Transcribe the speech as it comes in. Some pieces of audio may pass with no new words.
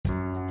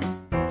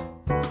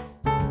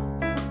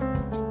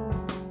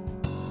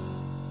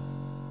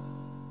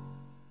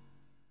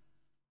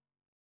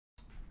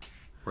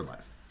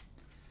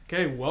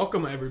Okay,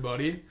 welcome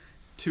everybody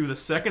to the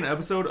second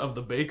episode of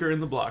The Baker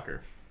and the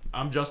Blocker.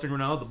 I'm Justin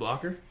Grinnell, the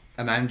Blocker.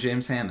 And I'm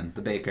James Hammond,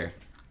 the Baker.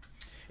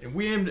 And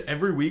we aimed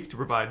every week to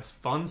provide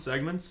fun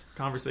segments,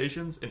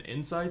 conversations, and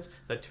insights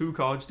that two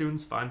college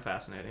students find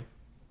fascinating.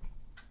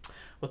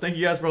 Well, thank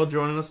you guys for all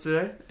joining us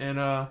today. And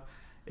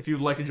if you'd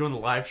like to join the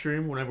live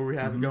stream whenever we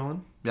have it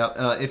going.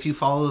 Yeah, if you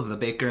follow the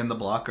Baker and the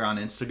Blocker on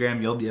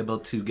Instagram, you'll be able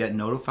to get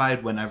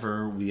notified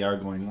whenever we are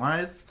going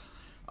live.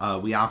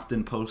 We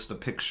often post a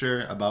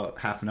picture about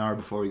half an hour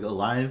before we go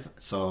live,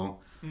 so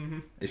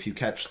if you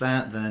catch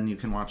that, then you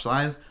can watch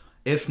live.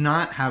 If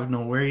not, have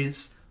no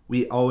worries.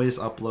 We always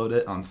upload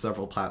it on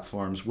several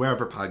platforms,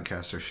 wherever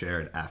podcasts are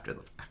shared after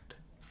the fact.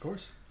 Of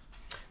course.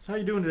 So how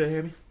you doing today,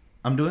 Hammy?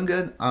 I'm doing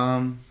good.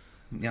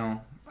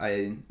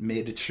 I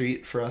made a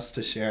treat for us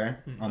to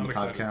share on the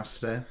podcast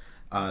today.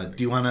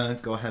 Do you want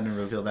to go ahead and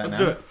reveal that Let's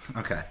now? do it.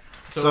 Okay.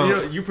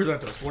 So you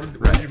present us. What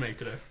did you make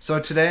today? So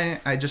today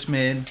I just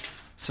made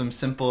some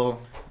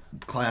simple,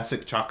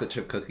 classic chocolate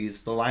chip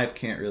cookies. The live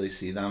can't really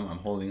see them. I'm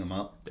holding them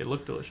up. They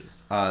look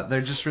delicious.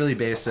 They're just really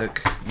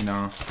basic, you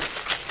know.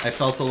 I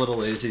felt a little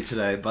lazy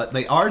today, but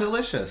they are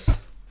delicious.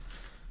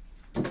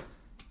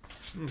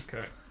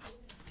 Okay.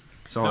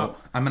 So Now,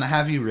 I'm going to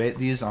have you rate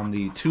these on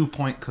the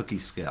 2-point cookie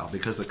scale,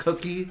 because a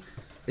cookie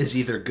is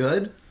either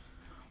good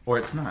or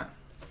it's not.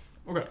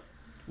 Okay.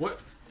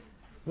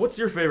 What's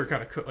your favorite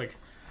kind of like?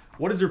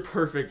 What is your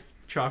perfect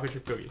chocolate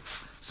chip cookie?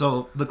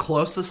 So the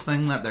closest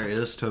thing that there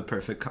is to a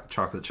perfect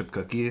chocolate chip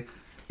cookie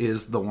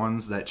is the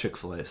ones that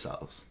Chick-fil-A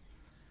sells.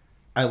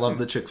 I love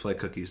the Chick-fil-A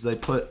cookies. They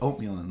put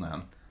oatmeal in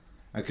them.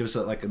 That gives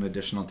it like an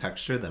additional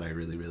texture that I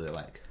really, really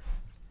like.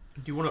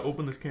 Do you want to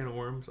open this can of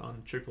worms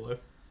on Chick-fil-A?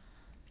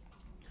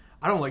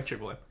 I don't like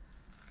Chick-fil-A.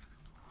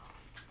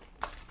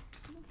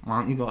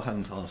 Why don't you go ahead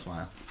and tell us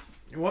why?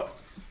 What?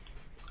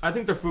 I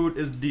think their food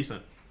is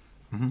decent.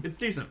 It's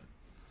decent.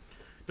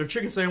 Their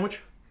chicken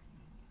sandwich,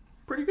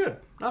 pretty good.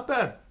 Not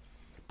bad.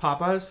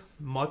 Popeyes,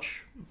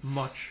 much,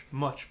 much,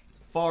 much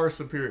far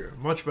superior.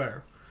 Much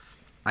better.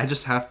 I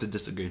just have to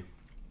disagree.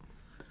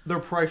 Their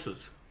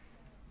prices,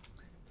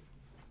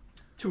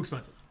 too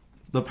expensive.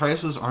 The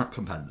prices aren't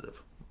competitive.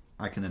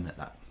 I can admit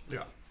that.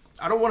 Yeah.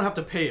 I don't want to have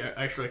to pay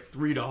actually like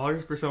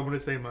 $3 for someone to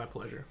say my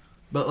pleasure.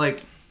 But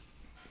like,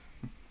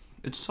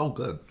 it's so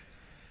good.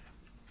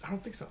 I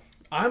don't think so.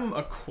 I'm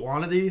a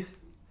quantity.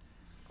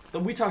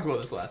 We talked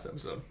about this last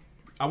episode.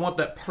 I want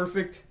that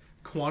perfect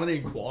quantity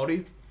and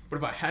quality. But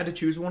if I had to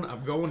choose one,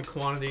 I'm going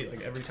quantity like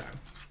every time.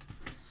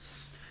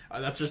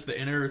 That's just the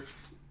inner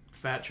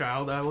fat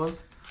child I was.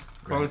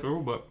 Probably Right.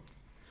 through, but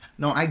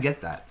No, I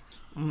get that.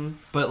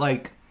 But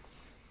like,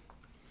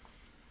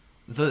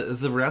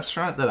 the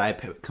restaurant that I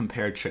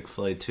compared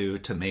Chick-fil-A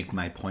to make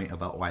my point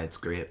about why it's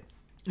great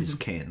is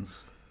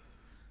Cane's.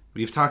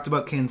 We've talked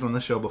about Cane's on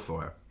the show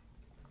before.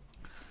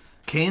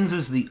 Cane's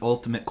is the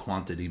ultimate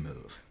quantity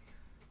move,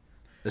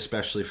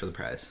 especially for the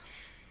price.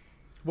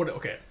 what?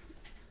 Okay.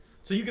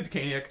 So you get the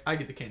caniac, I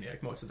get the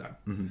caniac most of the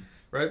time,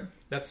 right?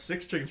 That's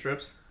 6 chicken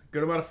strips,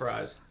 good amount of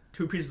fries,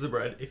 2 pieces of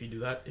bread. If you do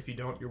that, if you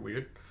don't, you're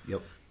weird.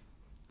 Yep.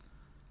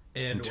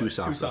 And two what?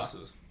 sauces. 2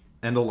 sauces.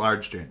 And a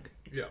large drink.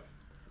 Yeah,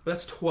 but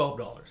that's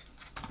 $12.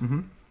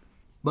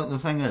 But the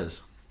thing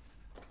is,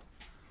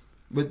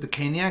 with the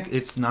caniac,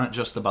 it's not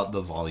just about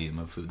the volume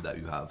of food that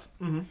you have.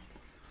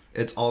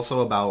 It's also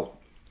about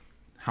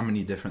how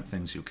many different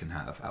things you can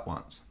have at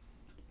once.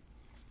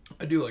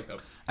 I do like that.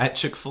 At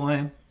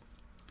Chick-fil-A,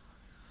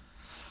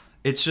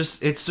 it's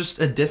just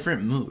a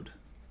different mood.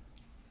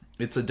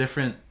 It's a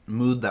different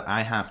mood that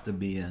I have to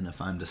be in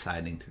if I'm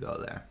deciding to go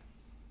there.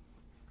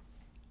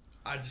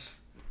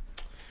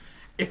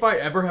 If I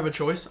ever have a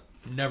choice,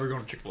 never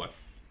going to Chick-fil-A.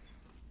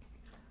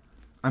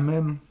 I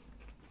mean,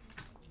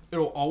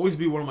 It'll always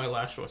be one of my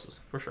last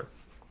choices, for sure.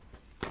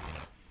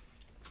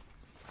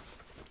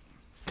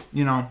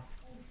 you know,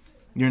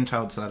 you're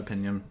entitled to that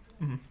opinion.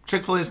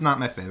 Chick-fil-A is not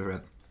my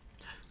favorite.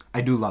 I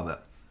do love it.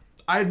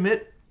 I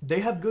admit, they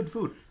have good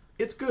food.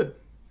 It's good.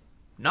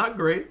 Not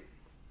great,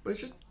 but it's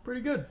just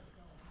pretty good.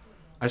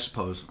 I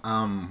suppose.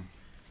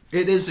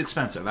 It is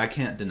expensive. I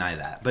can't deny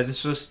that. But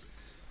it's just,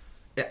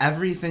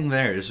 everything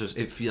there is just,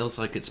 it feels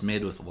like it's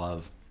made with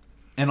love.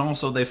 And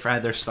also they fry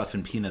their stuff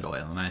in peanut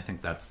oil, and I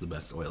think that's the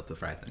best oil to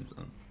fry things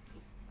in.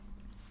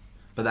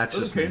 But that's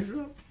just me.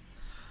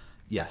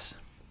 Yes.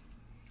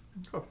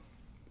 Oh.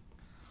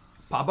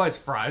 Popeye's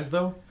fries,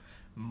 though,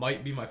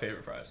 might be my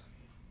favorite fries.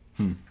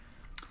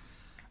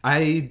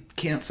 I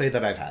can't say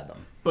that I've had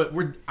them. But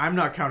I'm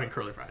not counting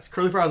curly fries.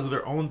 Curly fries are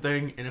their own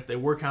thing, and if they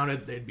were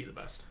counted, they'd be the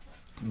best.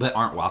 But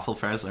aren't waffle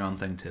fries their own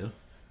thing too?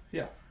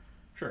 Yeah,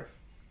 sure.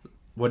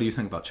 What do you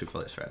think about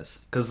Chick-fil-A's fries?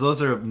 Because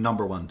those are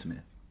number one to me.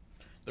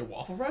 They're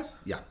waffle fries?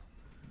 Yeah.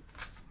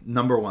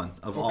 Number one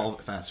of Okay. all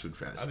fast food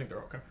fries. I think they're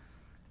okay.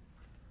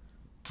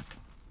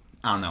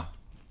 I don't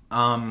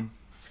know.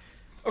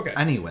 Okay.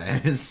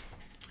 Anyways.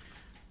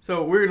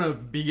 So we're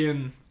going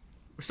to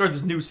start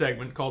this new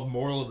segment called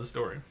Moral of the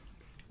Story.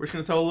 We're just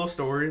going to tell a little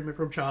story, maybe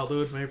from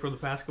childhood, maybe from the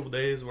past couple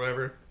days,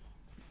 whatever.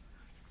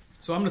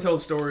 So I'm going to tell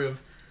the story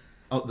of...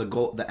 Oh,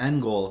 the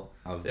end goal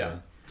of Yeah.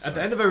 the At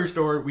the end of every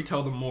story, we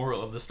tell the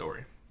moral of the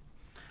story.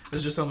 This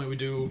is just something we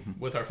do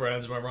with our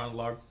friends whenever we're on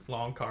a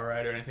long car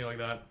ride or anything like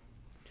that.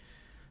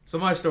 So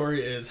my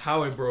story is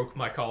how I broke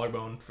my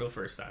collarbone for the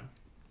first time.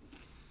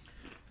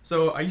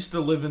 So I used to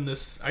live in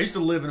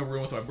a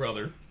room with my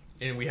brother,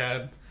 and we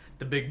had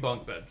the big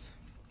bunk beds.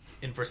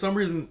 And for some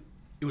reason,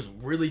 it was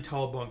really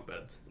tall bunk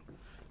beds.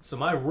 So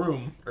my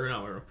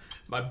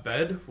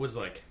bed was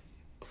like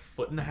a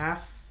foot and a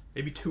half,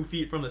 maybe 2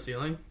 feet from the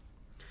ceiling.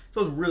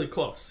 So it was really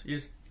close. You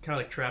just kind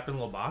of like trapped in a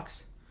little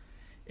box.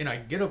 And I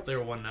get up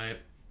there one night,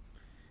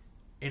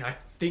 and I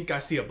think I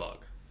see a bug.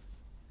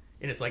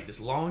 And it's like this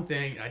long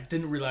thing, and I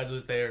didn't realize it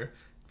was there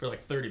for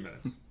like 30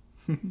 minutes.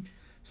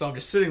 So I'm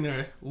just sitting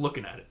there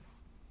looking at it.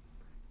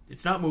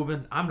 It's not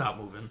moving. I'm not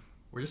moving.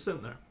 We're just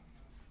sitting there.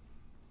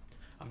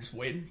 I'm just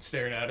waiting,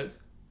 staring at it.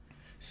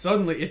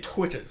 Suddenly, it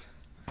twitches.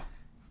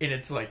 And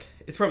it's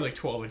probably like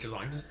 12 inches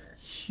long. It's this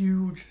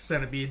huge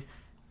centipede.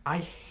 I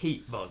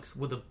hate bugs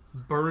with a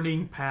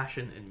burning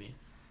passion in me.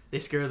 They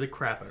scare the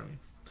crap out of me.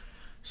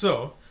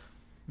 So,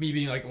 me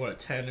being like, a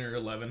 10 or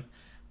 11,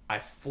 I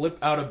flip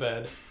out of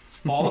bed,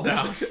 fall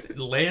down,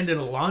 land in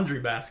a laundry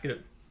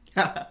basket.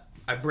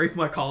 I break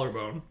my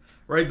collarbone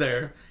right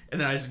there, and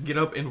then I just get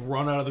up and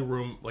run out of the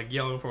room, like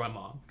yelling for my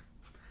mom.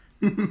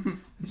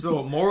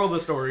 So, moral of the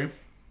story,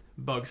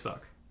 bugs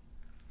suck.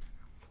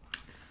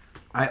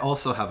 I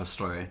also have a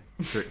story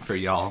for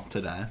y'all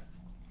today.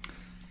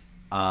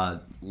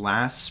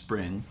 Last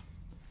spring,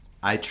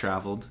 I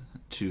traveled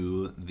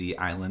to the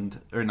island,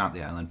 or not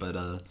the island,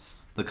 but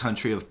the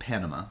country of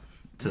Panama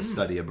to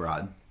study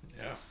abroad.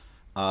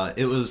 Yeah.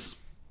 It was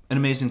an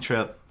amazing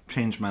trip,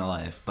 changed my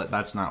life, but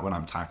that's not what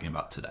I'm talking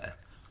about today.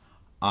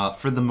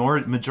 For the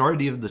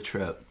majority of the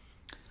trip,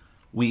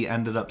 we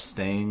ended up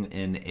staying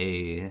in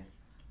a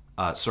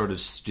sort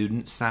of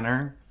student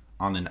center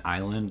on an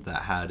island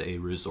that had a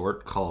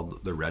resort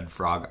called the Red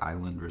Frog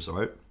Island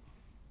Resort.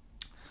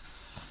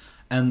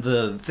 And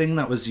the thing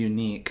that was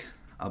unique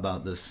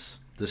about this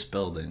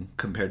building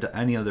compared to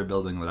any other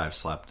building that I've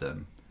slept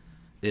in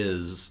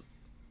is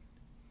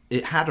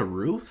it had a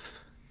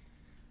roof,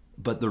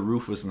 but the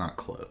roof was not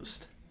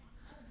closed.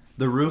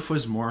 The roof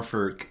was more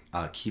for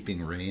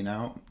keeping rain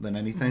out than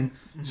anything.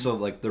 Mm-hmm. So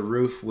like the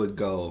roof would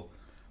go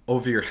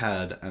over your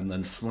head and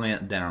then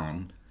slant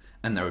down,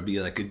 and there would be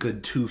like a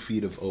good 2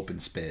 feet of open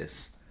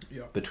space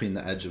between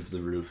the edge of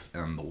the roof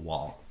and the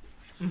wall.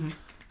 Mm-hmm.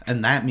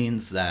 And that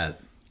means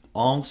that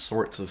all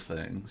sorts of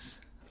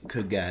things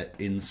could get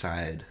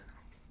inside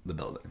the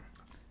building.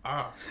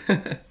 I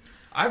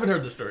haven't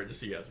heard this story,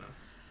 just so you guys know.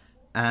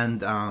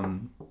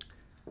 And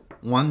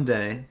one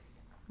day,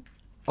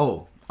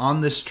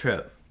 on this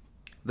trip,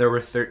 there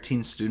were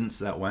 13 students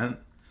that went.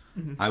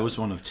 Mm-hmm. I was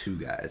one of 2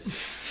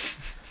 guys.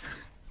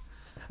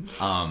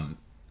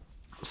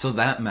 So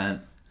that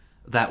meant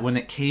that when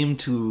it came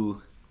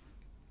to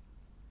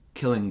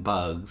killing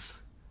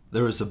bugs,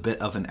 there was a bit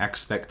of an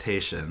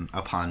expectation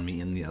upon me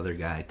and the other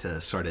guy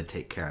to sort of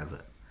take care of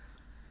it.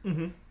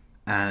 Mm-hmm.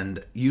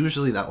 And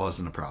usually that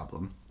wasn't a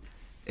problem.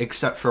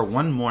 Except for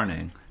one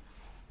morning,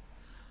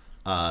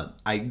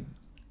 I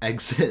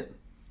exit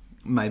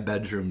my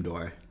bedroom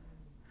door.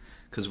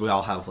 Because we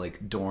all have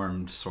like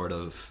dormed sort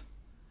of,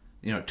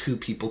 2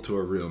 people to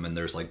a room, and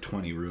there's like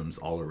 20 rooms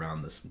all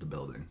around the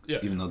building. Yeah.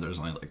 Even though there's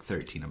only like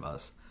 13 of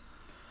us.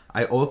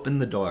 I open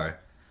the door,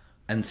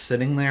 and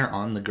sitting there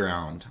on the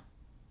ground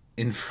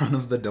in front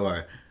of the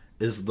door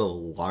is the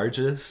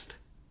largest,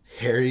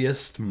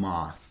 hairiest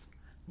moth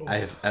I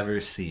have ever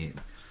seen.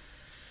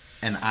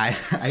 And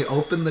I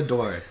open the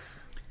door,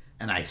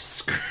 and I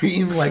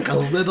scream like a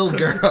little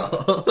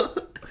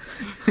girl.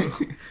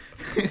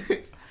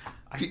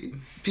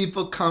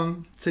 People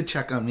come to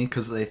check on me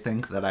because they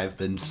think that I've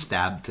been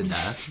stabbed to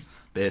death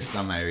based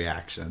on my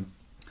reaction.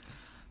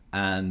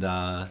 And,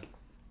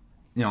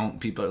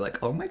 people are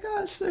like, oh my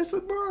gosh, there's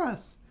a moth.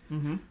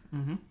 Mm-hmm.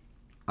 Mm-hmm.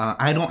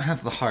 I don't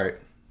have the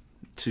heart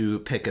to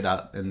pick it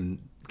up and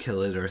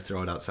kill it or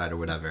throw it outside or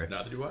whatever.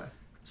 Neither do I.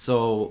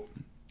 So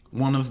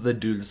one of the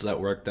dudes that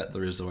worked at the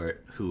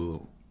resort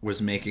who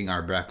was making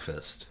our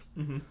breakfast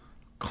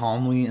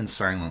calmly and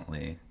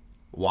silently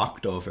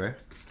walked over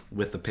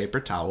with a paper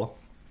towel,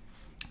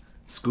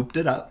 scooped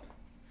it up.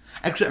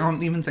 Actually, I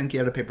don't even think he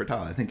had a paper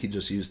towel. I think he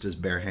just used his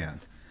bare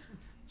hand.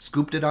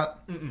 Scooped it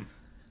up,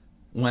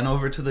 went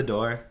over to the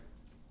door,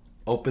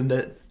 opened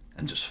it,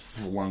 and just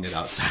flung it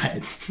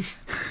outside.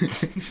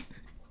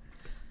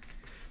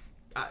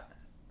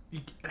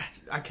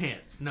 I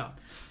can't. No.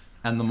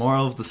 And the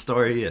moral of the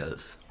story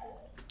is,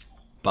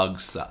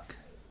 bugs suck.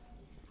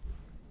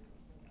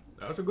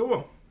 That's a good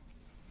one.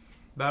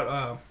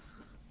 That's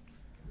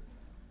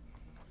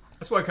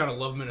why I kind of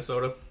love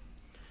Minnesota.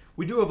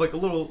 We do have like a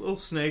little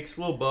snakes,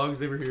 little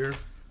bugs over here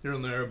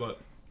and there, but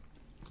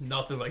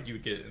nothing like you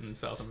would get in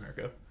South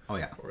America. Oh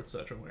yeah, or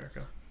Central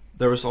America.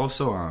 There was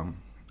also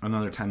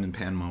another time in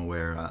Panama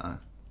where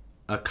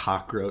a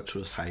cockroach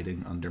was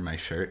hiding under my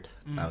shirt.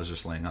 I was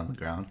just laying on the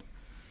ground.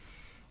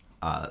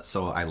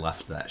 So I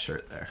left that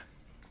shirt there.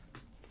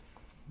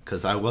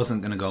 Because I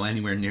wasn't going to go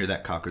anywhere near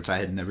that cockroach. I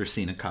had never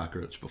seen a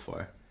cockroach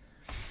before.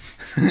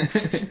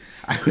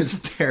 I was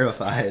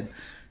terrified.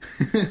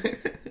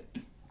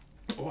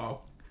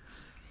 Wow.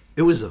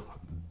 It was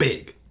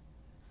big.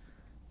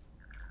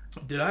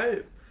 Did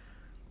I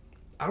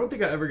don't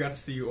think I ever got to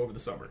see you over the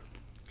summer.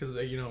 Because,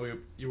 you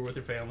were with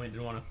your family,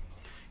 didn't want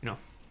to,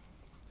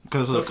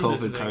 Because of the social COVID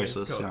distancing and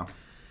crisis, COVID. yeah.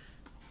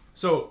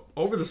 So,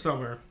 over the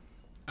summer,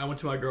 I went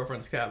to my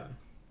girlfriend's cabin.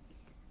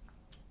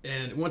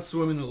 And went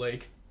swimming in the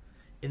lake.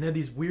 And they had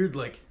these weird,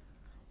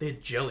 they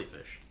had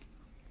jellyfish.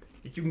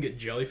 Like, you can get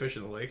jellyfish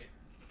in the lake.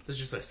 This is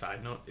just a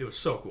side note. It was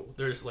so cool.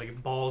 There's,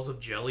 balls of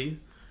jelly.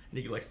 And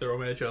you could, throw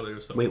them at each other. It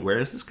was so Wait, cool. where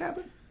is this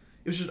cabin?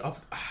 It was just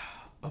up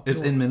It's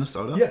north. in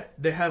Minnesota? Yeah,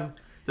 they have...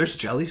 There's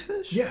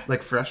jellyfish? Yeah.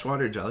 Like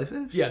freshwater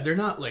jellyfish? Yeah, they're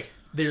not,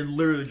 they're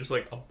literally just,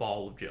 a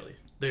ball of jelly.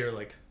 They're,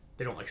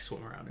 they don't,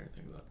 swim around or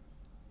anything like that.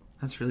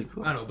 That's really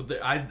cool. I know, but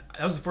that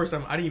was the first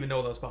time I didn't even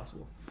know that was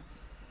possible.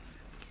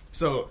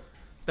 So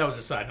that was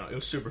a side note. It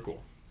was super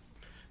cool.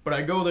 But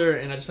I go there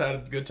and I just had a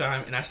good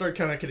time, and I started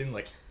kind of getting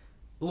a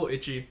little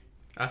itchy.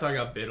 I thought I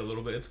got bit a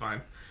little bit. It's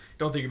fine.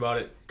 Don't think about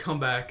it. Come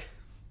back.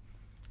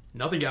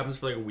 Nothing happens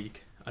for a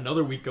week.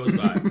 Another week goes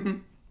by,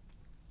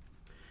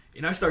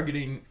 and I start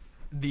getting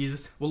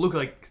these what look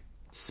like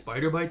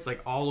spider bites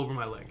all over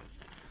my leg.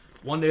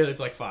 One day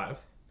it's 5.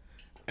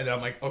 And then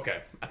I'm like,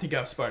 okay, I think I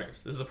have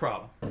spiders. This is a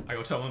problem. I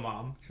go tell my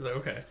mom. She's like,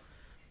 okay.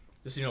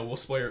 Just, we'll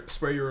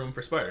spray your room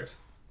for spiders.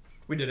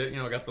 We did it.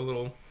 Got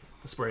the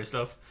spray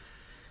stuff.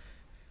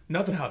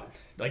 Nothing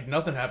happened.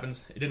 Nothing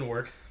happens. It didn't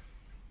work.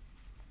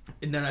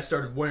 And then I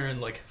started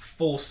wearing,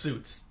 full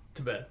suits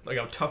to bed. I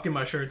would tuck in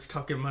my shirts,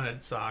 tuck in my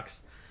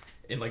socks.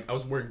 And, I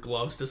was wearing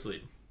gloves to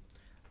sleep.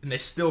 And they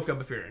still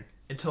kept appearing.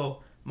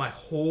 Until my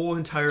whole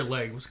entire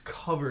leg was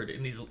covered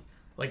in these,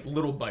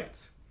 little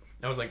bites.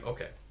 I was like,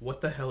 okay, what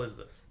the hell is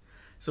this?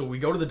 So we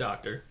go to the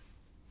doctor,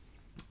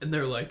 and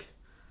they're like,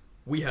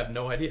 we have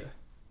no idea,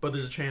 but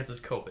there's a chance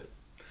it's COVID.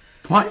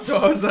 What? So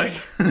I was like,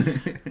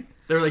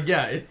 they're like,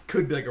 yeah, it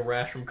could be a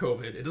rash from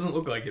COVID. It doesn't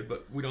look like it,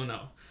 but we don't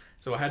know.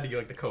 So I had to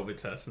get the COVID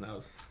test, and that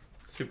was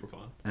super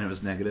fun. And it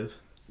was negative?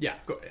 Yeah.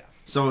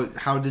 So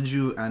how did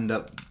you end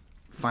up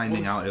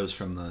finding out it was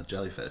from the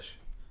jellyfish?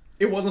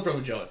 It wasn't from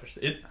a jellyfish.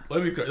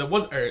 Maybe it could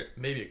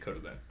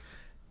have been,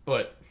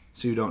 but.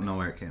 So you don't know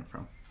where it came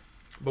from?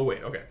 But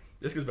wait, okay.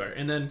 This gets better.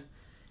 And then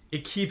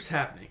it keeps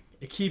happening.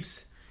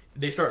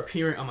 They start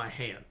appearing on my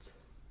hands.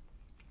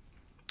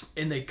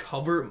 And they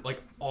cover,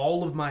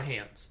 all of my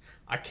hands.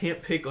 I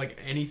can't pick,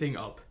 anything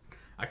up.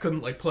 I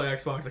couldn't, play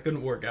Xbox. I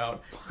couldn't work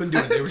out. Couldn't do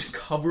it. They were just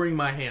covering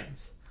my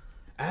hands.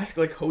 Ask,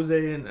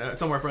 Jose and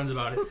some of our friends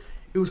about it.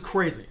 It was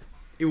crazy.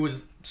 It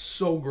was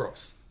so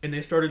gross. And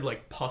they started,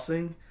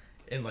 pussing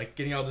and,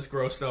 getting all this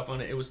gross stuff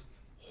on it. It was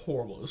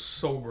horrible. It was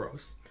so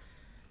gross.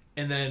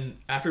 And then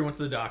after we went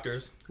to the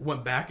doctors,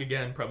 went back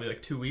again probably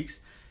 2 weeks,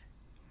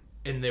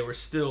 and they were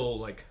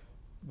still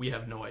we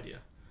have no idea.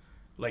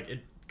 It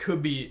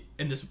could be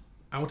in this.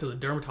 I went to the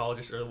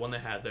dermatologist or the one they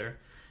had there,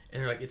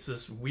 and they're like, it's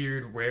this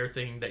weird rare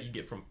thing that you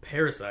get from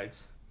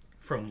parasites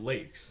from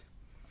lakes.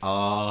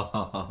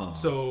 Oh.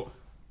 So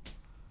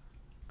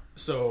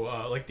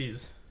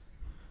these.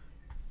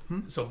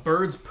 So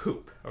birds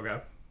poop. Okay.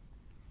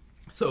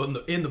 So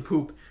in the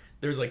poop,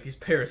 there's these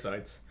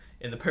parasites,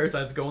 and the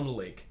parasites go in the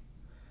lake.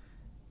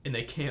 And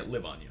they can't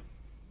live on you.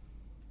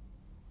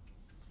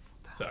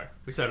 Sorry.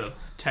 We started have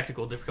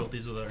technical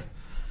difficulties with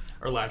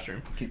our live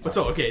stream. But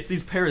so, okay, it's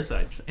these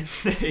parasites. And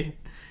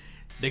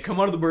they come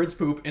out of the bird's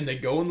poop, and they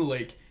go in the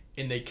lake,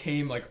 and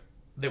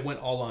they went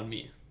all on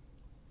me.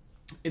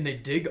 And they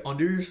dig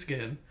under your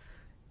skin,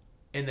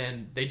 and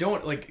then they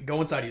don't,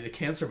 go inside you. They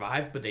can't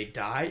survive, but they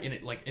die, and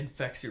it,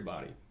 infects your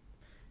body.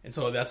 And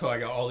so that's how I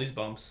got all these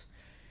bumps.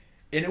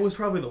 And it was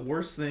probably the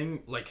worst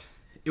thing.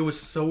 It was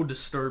so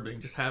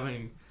disturbing just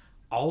having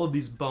all of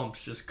these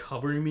bumps just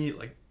covering me,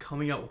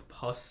 coming out with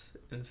pus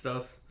and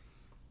stuff.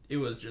 It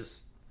was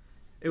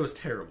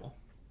terrible.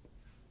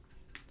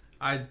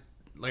 I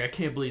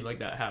can't believe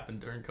that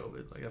happened during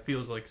COVID. It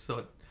feels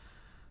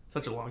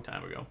such a long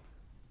time ago.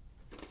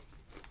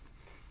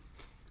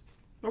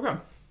 Okay.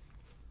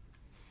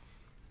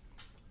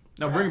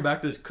 Now bringing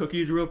back this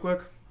cookies real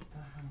quick.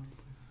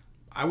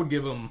 I would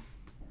give them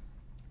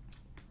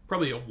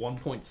probably a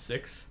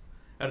 1.6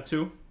 out of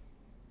 2.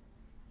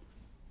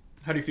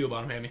 How do you feel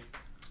about them, Hammy?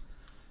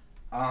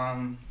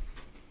 I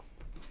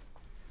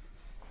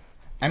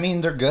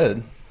mean, they're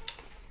good,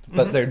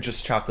 but they're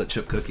just chocolate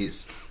chip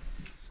cookies.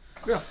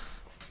 Yeah.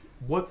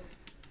 What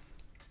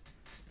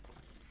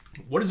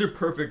is your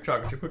perfect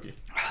chocolate chip cookie?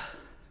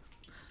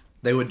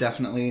 They would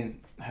definitely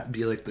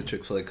be the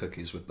Chick-fil-A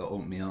cookies with the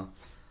oatmeal.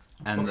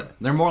 And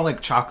they're more like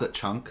chocolate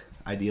chunk,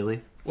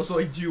 ideally. Well,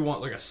 so do you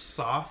want a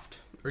soft,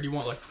 or do you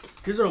want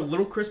these are a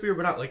little crispier,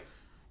 but not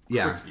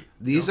crispy?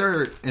 These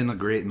are in a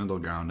great middle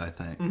ground, I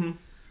think. Mm-hmm.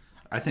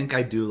 I think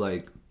I do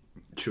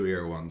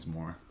chewier ones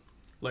more.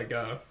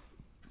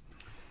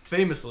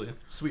 Famously,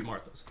 Sweet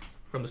Martha's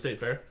from the State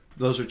Fair.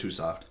 Those are too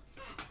soft.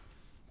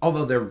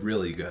 Although they're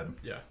really good.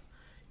 Yeah.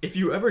 If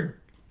you ever,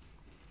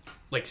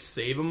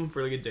 save them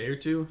for, a day or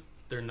two,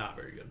 they're not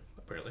very good,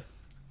 apparently.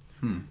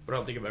 but I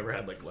don't think I've ever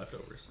had like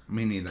leftovers.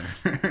 Me neither.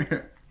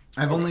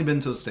 I've only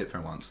been to the State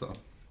Fair once, though.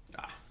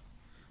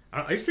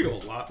 I used to go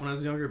a lot when I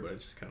was younger, but I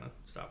just kind of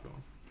stopped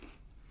going.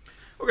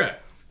 Okay,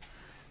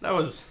 that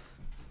was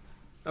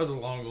a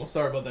long goal.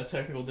 Sorry about that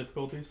technical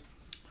difficulties.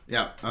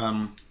 Yeah.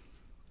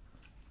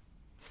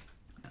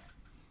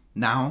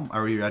 Now,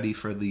 are we ready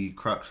for the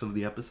crux of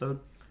the episode?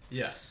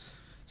 Yes.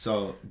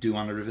 So, do you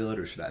want to reveal it,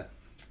 or should I?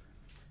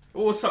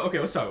 Well, let's talk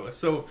about it.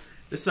 So,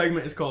 this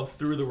segment is called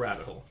Through the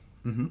Rabbit Hole.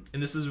 Mm-hmm.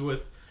 And this is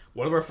with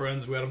one of our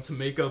friends. We had him to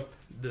make up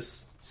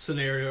this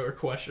scenario or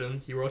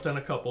question. He wrote down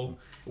a couple.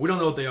 We don't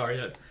know what they are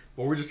yet,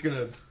 but we're just going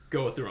to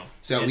go through them.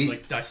 So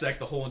and dissect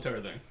the whole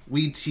entire thing.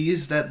 We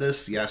teased at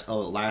this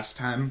last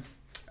time.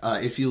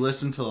 If you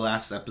listen to the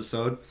last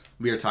episode,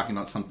 we were talking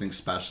about something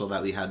special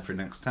that we had for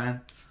next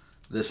time.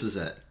 This is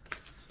it.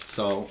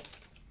 So,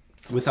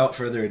 without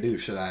further ado,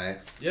 should I?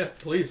 Yeah,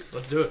 please.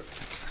 Let's do it.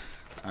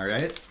 All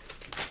right.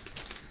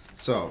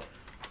 So,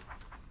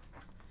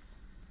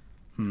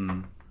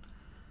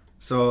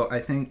 So I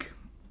think.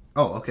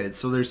 Oh, okay.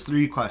 So there's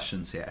 3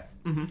 questions here.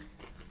 Mm-hmm.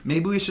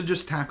 Maybe we should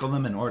just tackle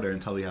them in order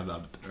until we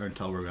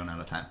until we're running out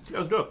of time. Yeah,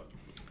 let's go.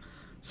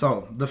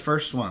 So the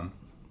first one.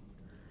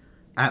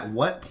 At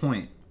what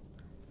point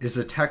is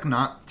a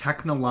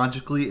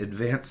technologically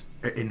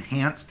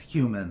enhanced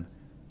human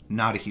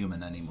not a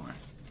human anymore?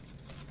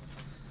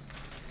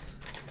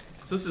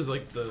 So this is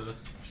like the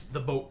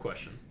boat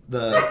question.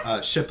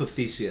 The ship of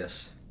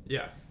Theseus.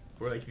 Yeah.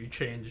 Where like if you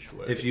change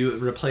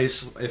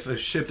If a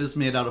ship is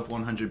made out of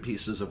 100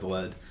 pieces of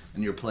wood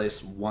and you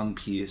replace one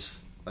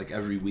piece like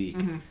every week,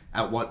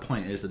 at what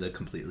point is it a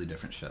completely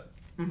different ship?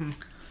 Mm-hmm.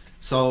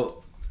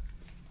 So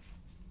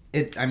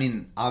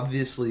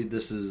obviously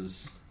this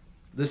is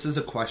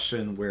a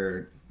question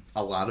where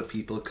a lot of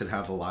people could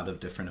have a lot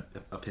of different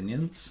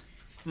opinions.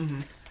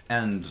 Mm-hmm.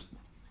 And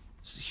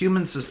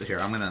humans here,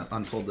 I'm going to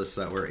unfold this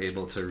so that we're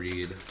able to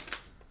read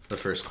the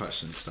first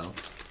question still.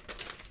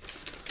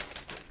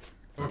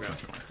 Okay.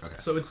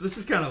 So this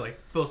is kind of like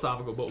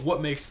philosophical, but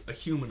what makes a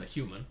human a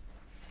human?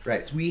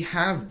 Right. We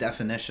have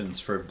definitions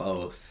for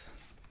both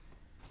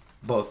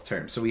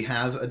terms. So we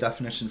have a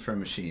definition for a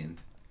machine,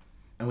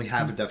 and we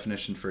have a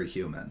definition for a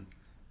human.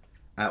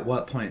 At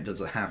what point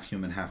does a half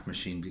human, half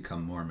machine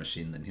become more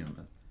machine than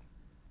human?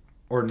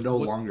 Or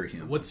longer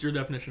human? What's your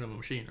definition of a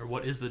machine? Or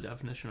what is the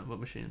definition of a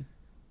machine?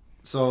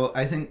 So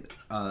I think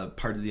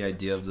part of the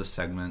idea of this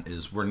segment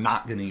is we're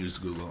not going to use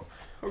Google.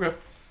 Okay.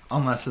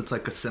 Unless it's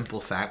like a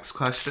simple facts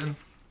question.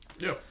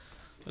 Yeah.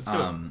 Let's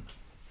do it.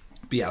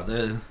 But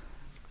yeah,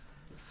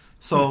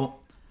 So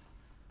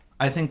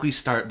I think we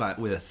start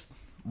with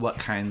what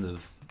kind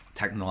of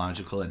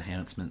technological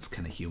enhancements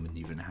can a human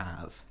even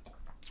have?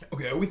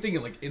 Okay, are we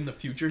thinking like in the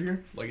future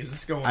here? Like is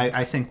this going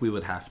I think we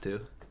would have to.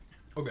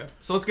 Okay.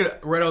 So let's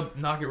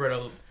knock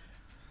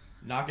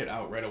it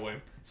out right away.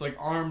 So like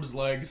arms,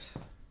 legs,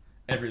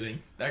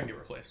 everything. That can get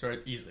replaced, right?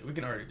 Easily. We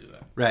can already do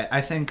that. Right.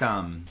 I think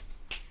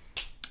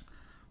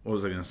what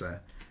was I going to say?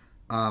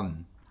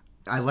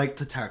 I like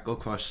to tackle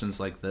questions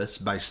like this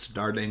by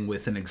starting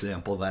with an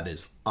example that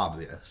is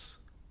obvious.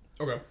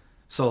 Okay.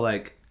 So,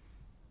 like,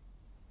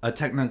 a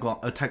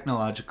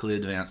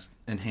technologically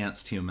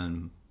enhanced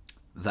human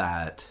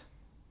that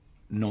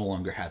no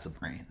longer has a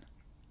brain,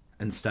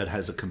 instead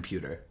has a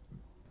computer.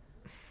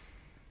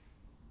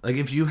 Like,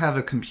 if you have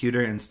a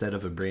computer instead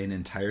of a brain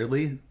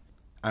entirely,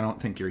 I don't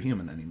think you're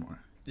human anymore.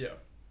 Yeah.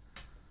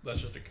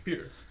 That's just a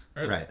computer,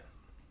 right? Right.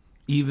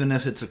 Even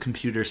if it's a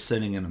computer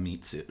sitting in a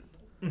meat suit.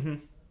 Mm-hmm.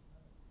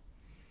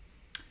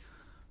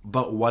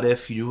 But what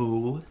if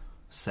you,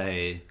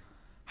 say,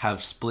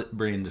 have split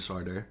brain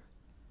disorder,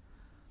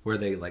 where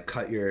they like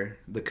cut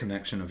the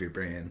connection of your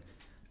brain,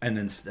 and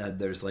instead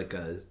there's like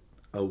a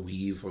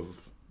weave of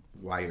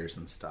wires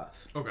and stuff?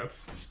 Okay.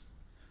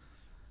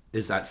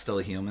 Is that still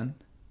a human?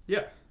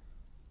 Yeah.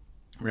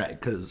 Right,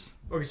 because...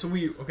 Okay,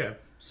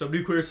 so to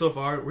be clear so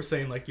far, we're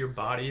saying like your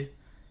body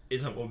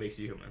isn't what makes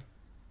you human.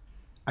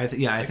 I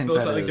think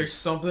that like there's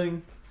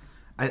something,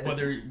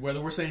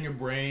 whether we're saying your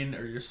brain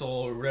or your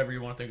soul or whatever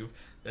you want to think of,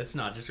 that's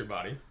not just your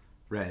body.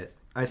 Right.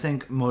 I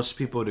think most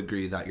people would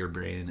agree that your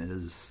brain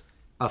is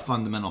a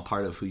fundamental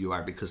part of who you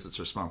are because it's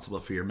responsible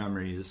for your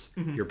memories,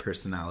 your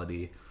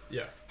personality,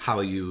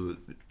 how you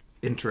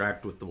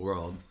interact with the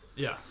world.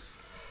 Yeah.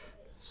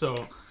 So,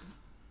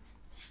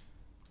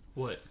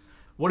 what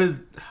is...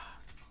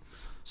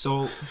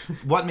 So,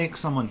 what makes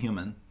someone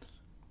human?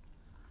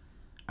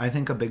 I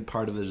think a big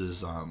part of it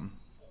is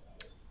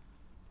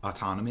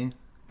autonomy,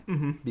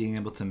 being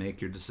able to make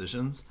your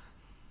decisions.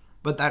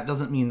 But that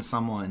doesn't mean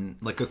someone,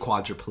 like a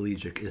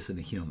quadriplegic, isn't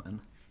a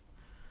human.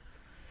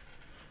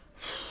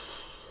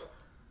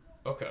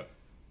 Okay.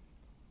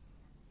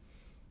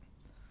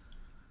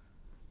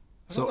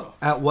 So,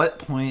 at what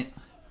point...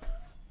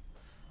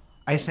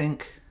 I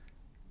think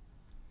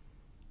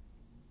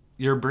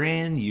your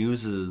brain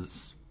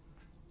uses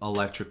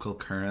electrical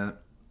current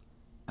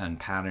and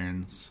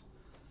patterns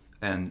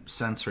and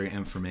sensory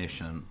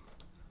information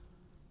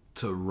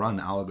to run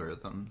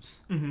algorithms.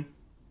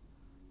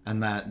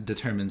 And that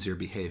determines your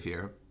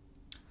behavior.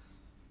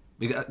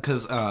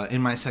 Because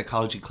in my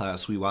psychology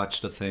class, we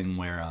watched a thing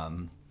where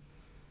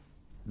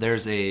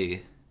there's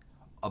a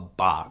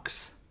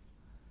box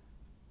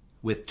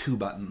with 2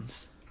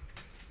 buttons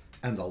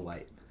and a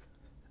light,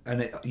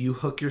 and you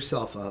hook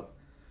yourself up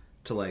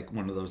to like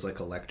one of those like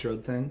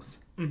electrode things,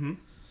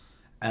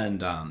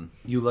 and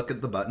you look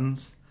at the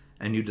buttons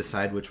and you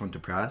decide which one to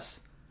press,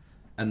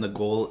 and the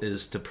goal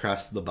is to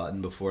press the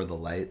button before the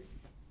light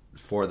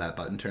for that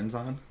button turns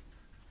on.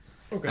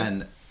 Okay.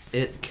 And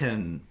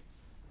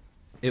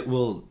it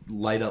will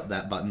light up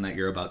that button that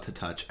you're about to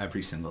touch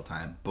every single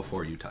time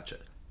before you touch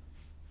it.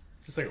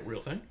 Is this like a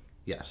real thing?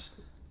 Yes.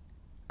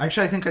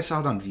 Actually, I think I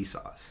saw it on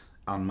Vsauce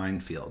on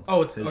Minefield.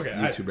 Oh, it's his okay.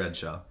 YouTube Red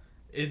Show.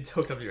 It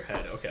hooked up to your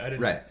head. Okay, I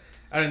didn't. Right.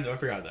 I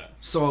forgot that.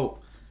 So,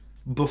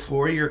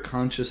 before your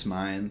conscious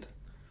mind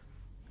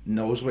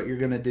knows what you're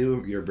gonna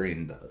do, your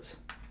brain does.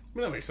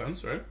 Well, that makes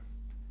sense, right?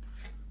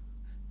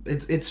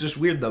 It's just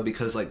weird though,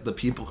 because like the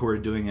people who were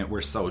doing it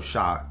were so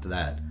shocked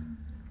that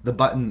the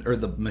button or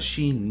the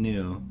machine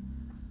knew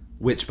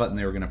which button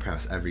they were gonna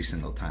press every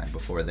single time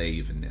before they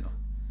even knew.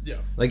 Yeah.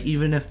 Like,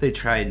 even if they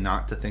tried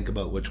not to think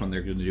about which one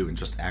they're going to do and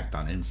just act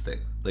on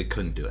instinct, they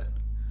couldn't do it.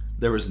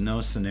 There was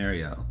no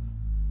scenario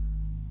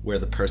where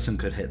the person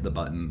could hit the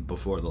button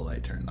before the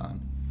light turned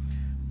on.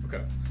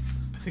 Okay.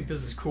 I think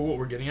this is cool what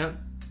we're getting at.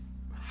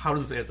 How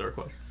does this answer our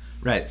question?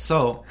 Right,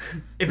 so...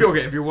 If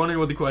you're wondering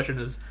what the question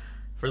is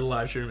for the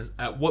live stream, is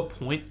at what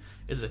point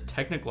is a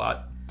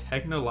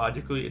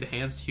technologically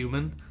enhanced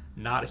human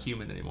not a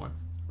human anymore?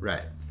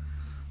 Right.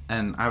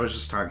 And I was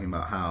just talking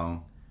about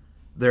how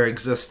there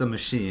exists a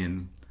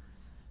machine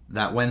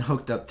that, when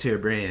hooked up to your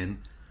brain,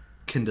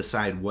 can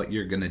decide what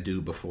you're going to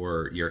do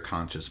before your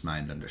conscious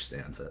mind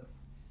understands it.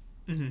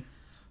 Mm-hmm.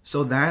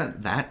 So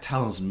that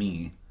tells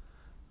me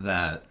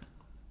that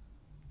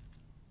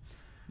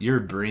your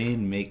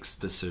brain makes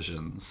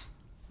decisions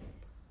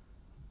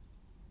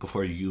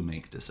before you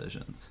make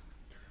decisions.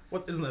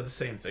 What, isn't that the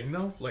same thing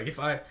though? Like, if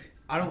I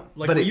don't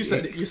like but what you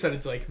said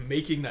it's like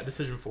making that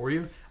decision for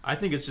you. I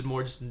think it's just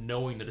more just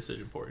knowing the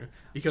decision for you,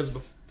 because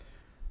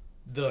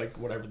the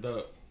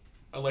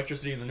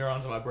electricity in the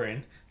neurons in my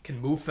brain can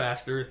move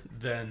faster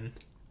than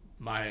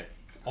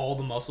all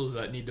the muscles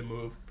that need to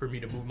move for me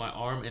to move my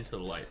arm into the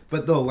light.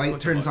 But the light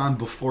turns on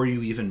before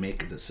you even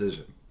make a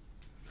decision.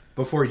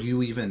 Before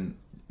you even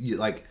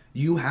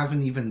you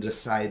haven't even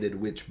decided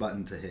which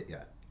button to hit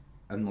yet,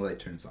 and the light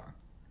turns on.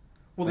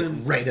 Well,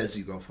 then right as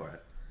you go for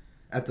it,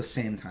 at the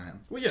same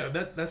time. Well, yeah,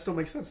 that still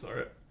makes sense though,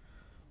 right?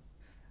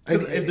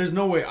 Because if there's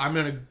no way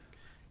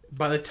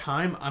by the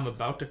time I'm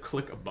about to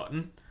click a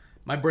button,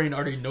 my brain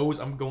already knows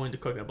I'm going to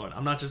click that button.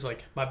 I'm not just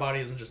like, my body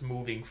isn't just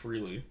moving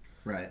freely.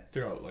 Right.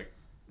 Throughout, like...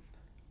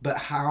 But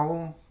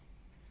how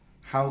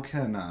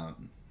can...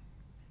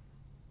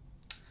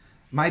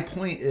 My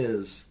point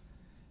is,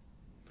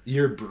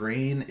 your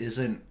brain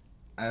isn't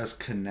as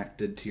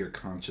connected to your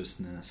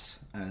consciousness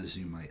as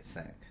you might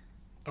think.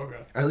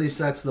 Okay. Or at least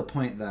that's the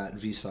point that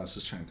Vsauce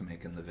is trying to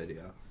make in the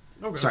video.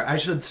 Okay. Sorry, I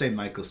should say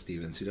Michael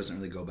Stevens. He doesn't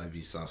really go by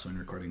Vsauce when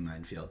recording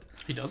Minefield.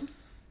 He doesn't?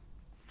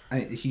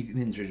 He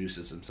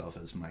introduces himself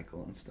as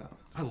Michael and stuff.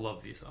 I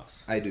love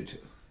Vsauce. I do too.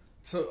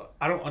 So,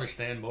 I don't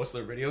understand most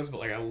of their videos, but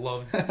like I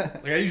love...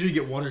 like, I usually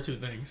get one or two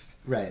things.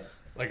 Right.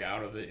 Like,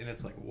 out of it, and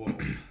it's like, whoa.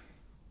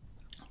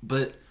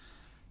 But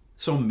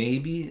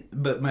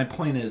my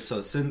point is,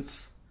 so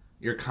since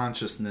your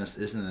consciousness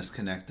isn't as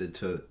connected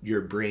to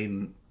your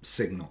brain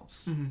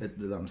signals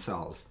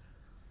themselves,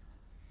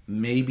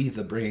 maybe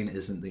the brain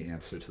isn't the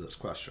answer to this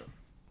question.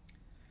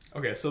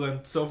 Okay, so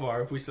then, so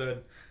far, if we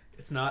said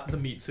it's not the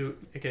meat suit,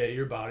 aka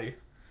your body,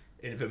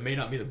 and if it may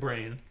not be the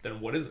brain,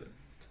 then what is it?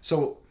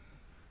 So,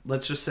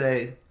 let's just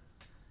say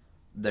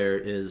there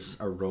is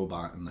a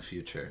robot in the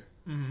future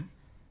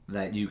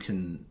that you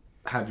can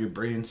have your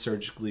brain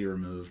surgically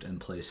removed and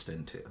placed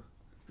into.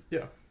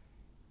 Yeah.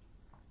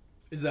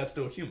 Is that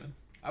still human?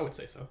 I would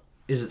say so.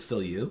 Is it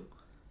still you?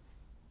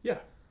 Yeah.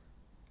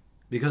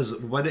 Because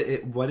what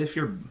if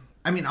you're...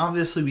 I mean,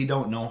 obviously we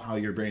don't know how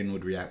your brain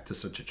would react to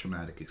such a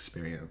traumatic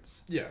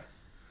experience. Yeah.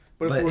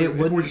 But if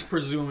we're just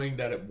presuming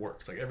that it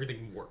works, like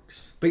everything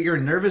works. But your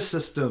nervous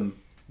system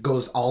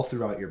goes all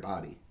throughout your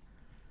body.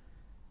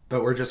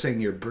 But we're just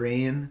saying your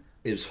brain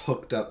is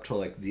hooked up to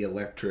like the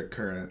electric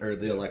current or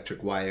the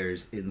electric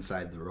wires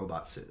inside the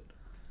robot suit.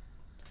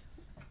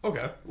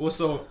 Okay. Well,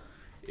 so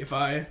if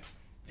I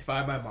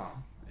have my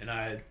mom and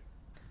I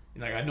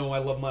know I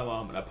love my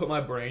mom and I put my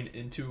brain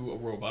into a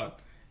robot,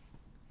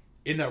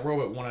 in that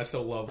robot, wouldn't I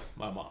still love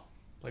my mom?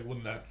 Like,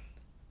 wouldn't that...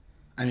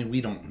 I mean,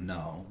 we don't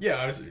know. Yeah,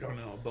 obviously we don't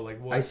know, but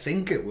like what... I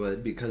think it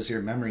would, because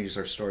your memories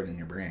are stored in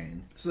your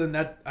brain. So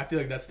then I feel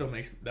like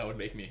that would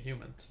make me a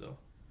human still.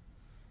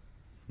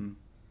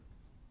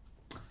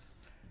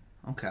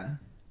 Okay.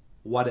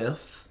 What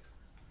if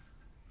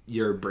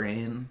your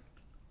brain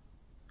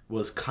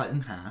was cut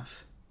in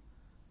half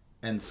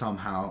and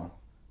somehow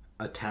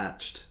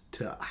attached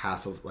to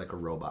half of like a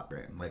robot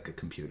brain, like a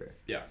computer?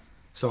 Yeah.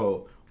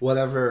 So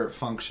whatever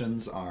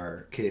functions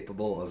are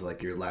capable of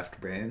like your left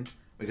brain,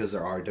 because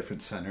there are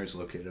different centers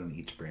located on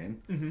each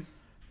brain,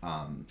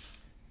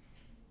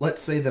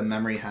 let's say the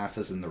memory half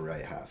is in the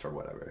right half or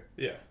whatever.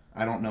 Yeah.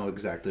 I don't know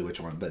exactly which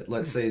one, but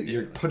let's say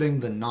you're putting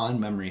the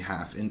non-memory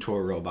half into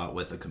a robot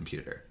with a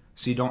computer.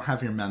 So you don't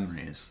have your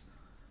memories,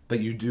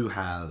 but you do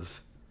have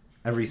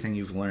everything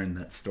you've learned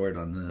that's stored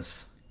on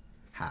this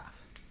half.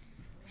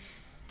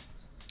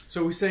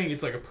 So we're saying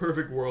it's like a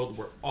perfect world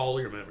where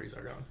all your memories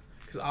are gone.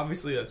 Because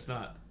obviously that's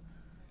not...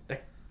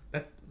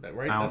 That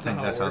right? I don't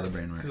think that's how the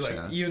brain works,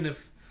 Because yeah. even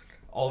if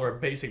all of our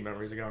basic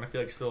memories are gone, I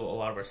feel like still a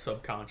lot of our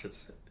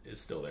subconscious is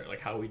still there.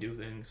 Like how we do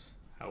things,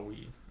 how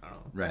we... I don't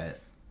know. Right.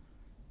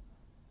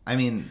 I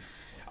mean...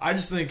 I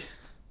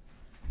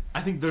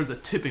think there's a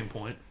tipping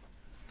point.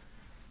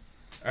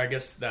 I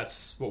guess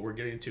that's what we're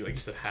getting to. Like you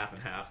said, half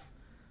and half.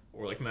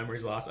 Or like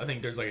memories lost. I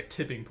think there's like a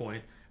tipping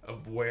point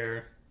of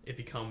where it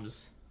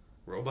becomes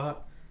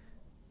robot.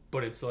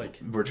 But it's like,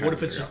 what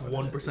if it's just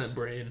 1%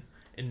 brain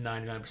and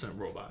 99%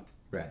 robot?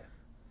 Right.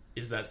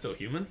 Is that still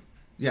human?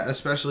 Yeah,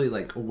 especially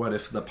like what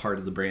if the part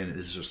of the brain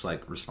is just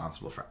like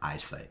responsible for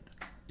eyesight?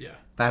 Yeah.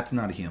 That's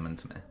not a human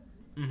to me.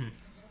 Mm-hmm.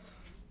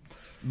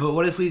 But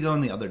what if we go in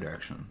the other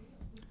direction?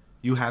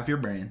 You have your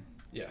brain.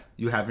 Yeah.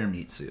 You have your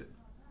meat suit.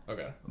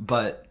 Okay.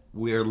 But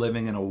we're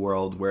living in a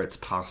world where it's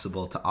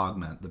possible to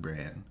augment the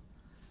brain.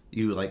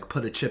 You like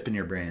put a chip in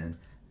your brain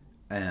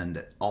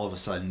and all of a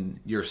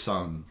sudden you're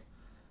some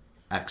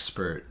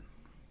expert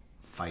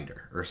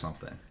fighter or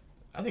something.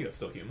 I think that's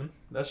still human.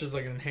 That's just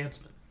like an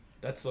enhancement.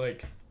 That's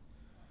like...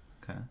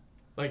 Okay.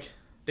 Like,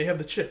 they have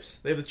the chips.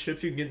 They have the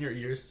chips you can get in your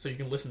ears so you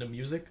can listen to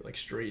music, like,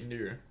 straight into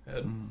your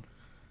head. Mm.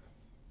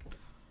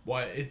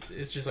 Why?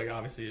 It's just, like,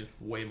 obviously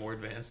way more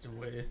advanced and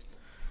way...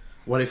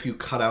 What if you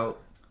cut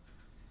out...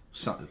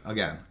 Some,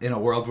 again, in a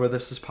world where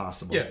this is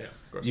possible, Yeah,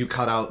 of course. you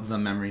cut out the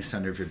memory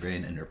center of your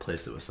brain and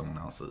replace it with someone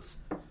else's.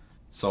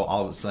 So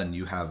all of a sudden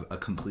you have a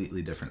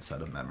completely different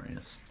set of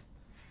memories.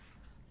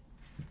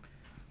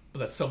 But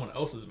that's someone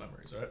else's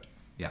memories, right?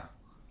 Yeah.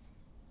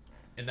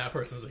 And that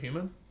person's a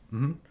human?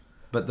 Mm-hmm.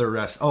 But the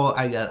rest... Oh,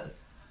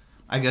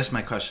 I guess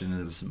my question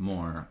is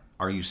more,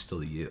 are you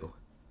still you?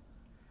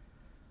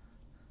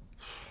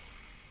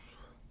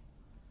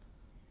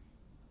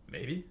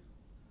 Maybe.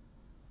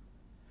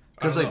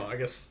 Because I like, don't know. I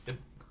guess...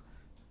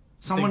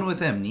 someone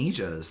with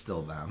amnesia is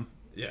still them.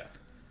 Yeah.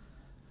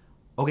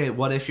 Okay,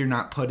 what if you're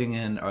not putting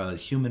in a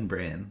human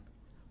brain?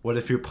 What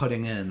if you're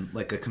putting in,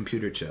 like, a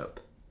computer chip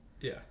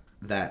Yeah.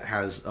 that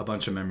has a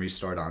bunch of memories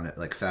stored on it,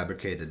 like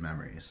fabricated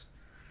memories?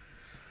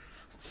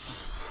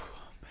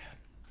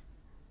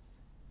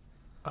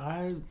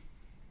 I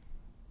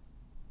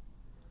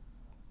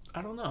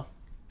don't know.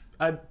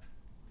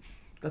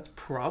 That's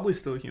probably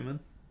still human.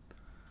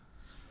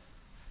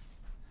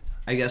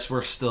 I guess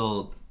we're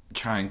still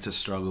trying to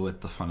struggle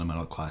with the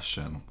fundamental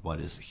question, what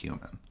is a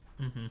human?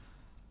 Mm-hmm.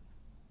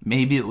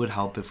 Maybe it would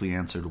help if we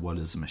answered, what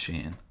is a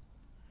machine?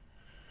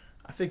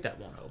 I think that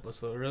won't help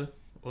us, though, really.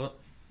 What?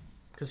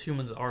 Because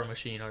humans are a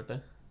machine, aren't they?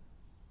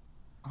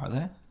 Are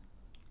they?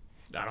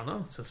 I don't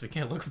know. Since we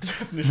can't look at the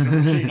definition of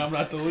machine, I'm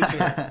not totally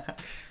sure.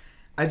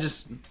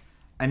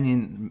 I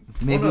mean,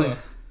 maybe...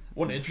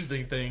 One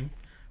interesting thing,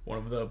 one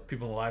of the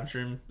people in the live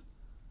stream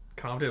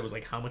commented was,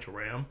 like, how much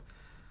RAM?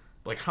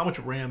 Like, how much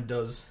RAM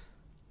does,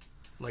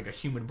 like, a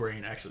human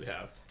brain actually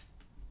have?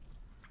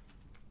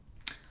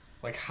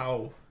 Like,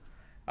 how...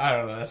 I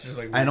don't know. That's just,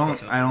 like, a weird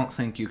question. I don't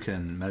think you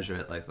can measure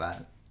it like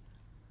that.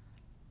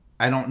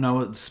 I don't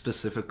know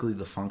specifically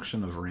the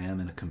function of RAM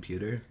in a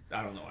computer.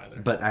 I don't know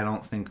either. But I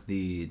don't think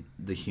the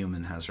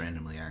human has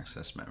randomly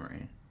accessed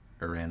memory.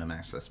 Or random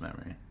access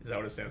memory. Is that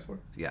what it stands for?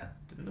 Yeah.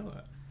 Didn't know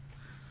that.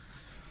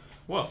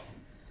 Well.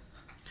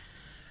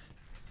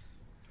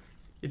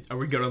 Are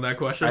we good on that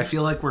question? I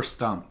feel like we're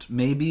stumped.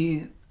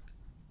 Maybe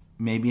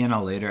in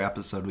a later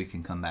episode we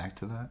can come back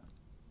to that.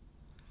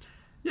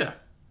 Yeah.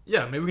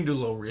 Yeah, maybe we can do a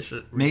little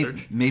research.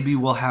 Maybe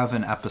we'll have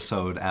an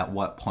episode at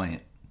what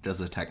point does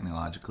a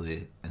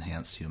technologically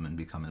enhanced human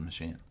become a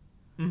machine.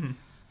 Mm-hmm. All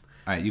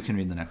right, you can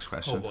read the next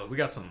question. Oh boy, we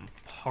got some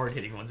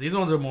hard-hitting ones. These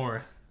ones are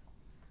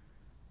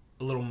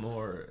a little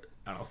more,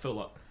 I don't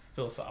know,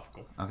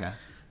 philosophical. Okay.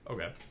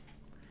 Okay.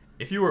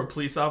 If you were a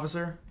police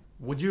officer,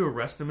 would you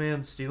arrest a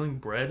man stealing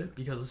bread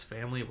because his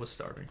family was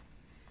starving?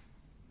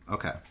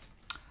 Okay.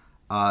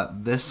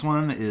 This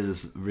one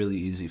is really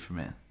easy for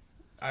me.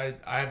 I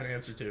have an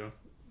answer too.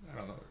 I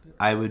don't know.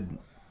 I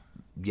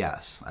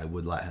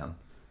would let him.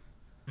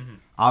 Mm-hmm.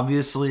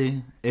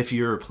 Obviously, if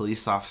you're a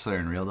police officer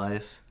in real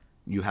life,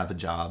 you have a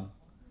job.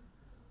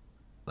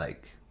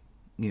 Like,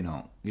 you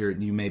know,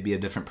 you may be a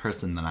different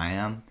person than I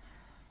am,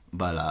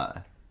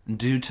 but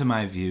due to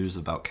my views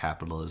about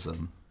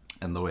capitalism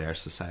and the way our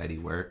society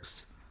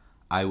works,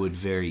 I would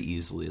very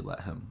easily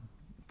let him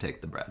take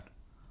the bread.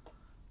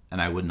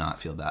 And I would not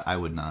feel bad. I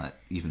would not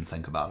even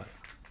think about it.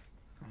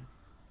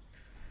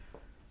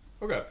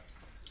 Okay.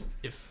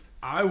 If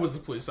I was a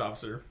police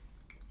officer,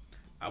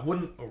 I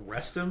wouldn't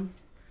arrest him,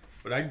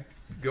 but I'd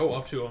go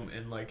up to him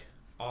and, like,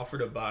 offer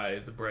to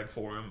buy the bread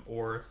for him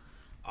or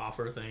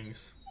offer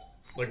things.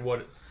 Like,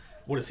 what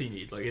does he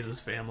need? Like, is his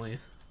family...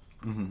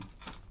 Mm-hmm.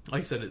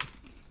 Like I said,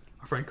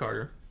 our friend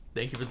Carter,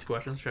 thank you for this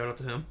question. Shout out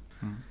to him.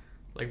 Mm-hmm.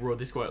 Like, wrote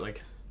these quite,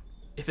 like,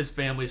 if his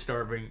family's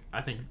starving,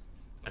 I think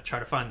I'd try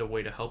to find a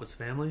way to help his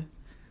family,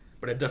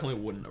 but I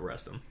definitely wouldn't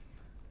arrest him.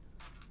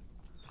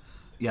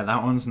 Yeah,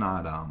 that one's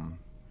not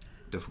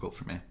difficult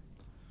for me.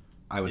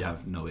 I would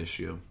have no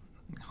issue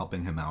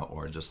helping him out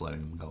or just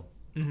letting him go.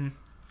 Mm-hmm.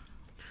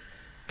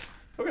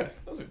 Okay,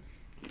 that was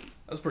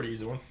a pretty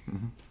easy one.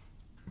 Mm-hmm.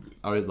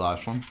 I'll read the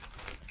last one.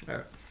 All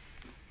right.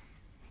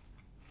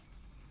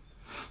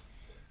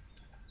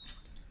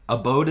 A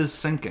boat is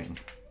sinking,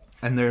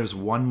 and there's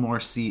one more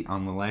seat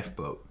on the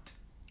lifeboat.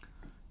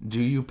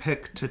 Do you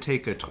pick to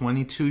take a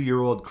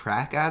 22-year-old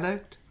crack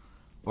addict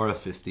or a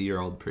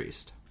 50-year-old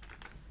priest?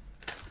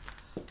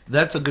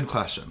 That's a good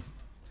question.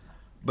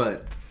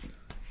 But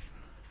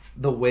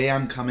the way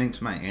I'm coming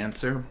to my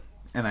answer,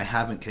 and I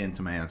haven't came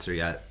to my answer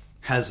yet,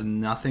 has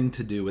nothing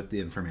to do with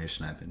the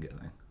information I've been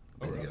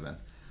given.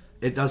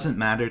 It doesn't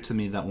matter to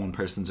me that one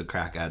person's a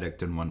crack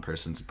addict and one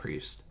person's a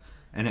priest.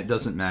 And it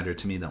doesn't matter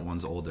to me that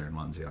one's older and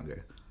one's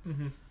younger.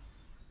 Mm-hmm.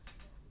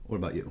 What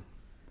about you?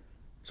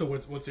 So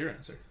what's your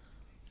answer?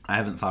 I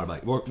haven't thought about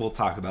it. We'll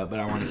talk about it, but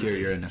I want to hear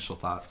your initial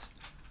thoughts.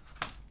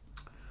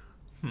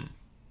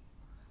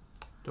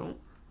 Don't.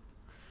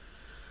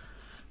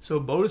 So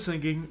boat is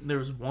sinking.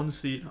 There's one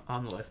seat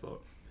on the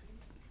lifeboat.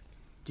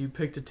 Do you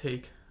pick to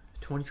take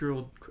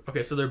 20-year-old...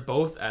 Okay, so they're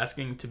both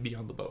asking to be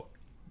on the boat.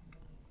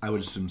 I would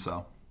assume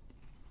so.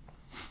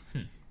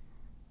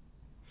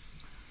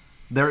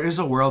 There is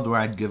a world where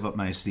I'd give up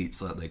my seat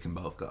so that they can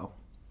both go.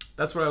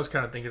 That's what I was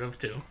kind of thinking of,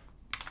 too.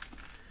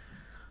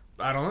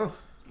 I don't know.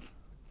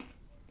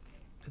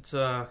 It's,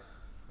 Oh,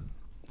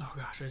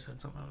 gosh, I said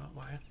something about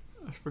Wyatt.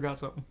 I just forgot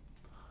something.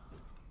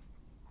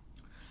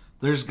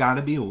 There's got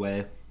to be a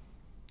way.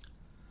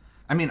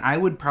 I mean, I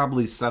would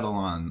probably settle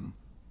on,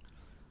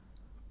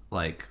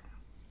 like,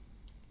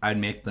 I'd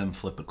make them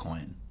flip a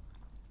coin.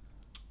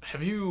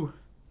 Have you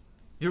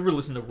ever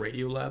listened to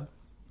Radiolab?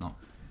 No.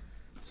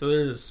 So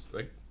there's this,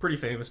 like, pretty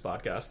famous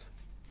podcast.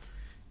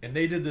 And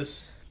they did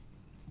this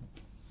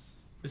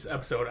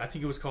episode, I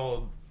think it was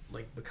called,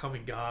 like,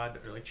 Becoming God,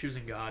 or, like,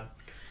 Choosing God.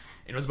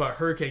 And it was about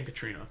Hurricane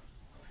Katrina.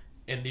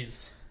 And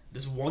this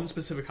one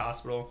specific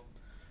hospital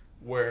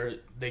where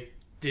they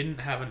didn't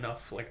have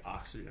enough, like,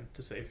 oxygen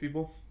to save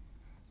people.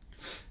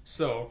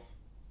 So,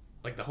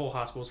 like, the whole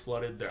hospital's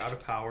flooded. They're out of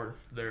power.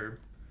 They've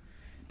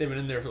been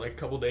in there for, like, a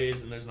couple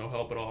days, and there's no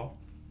help at all.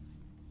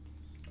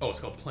 Oh, it's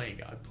called Playing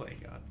God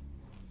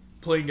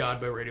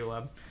by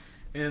Radiolab.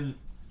 And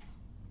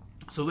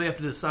so they have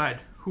to decide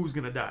who's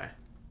going to die,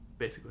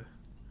 basically.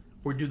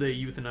 Or do they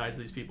euthanize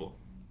these people?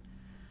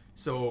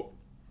 So,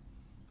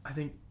 I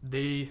think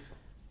they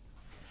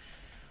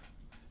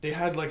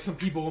had, like, some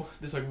people,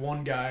 this, like,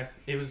 one guy,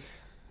 it was,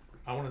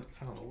 I don't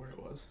know where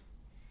it was.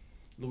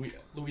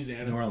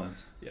 Louisiana. New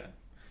Orleans. Yeah.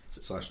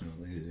 / New Orleans,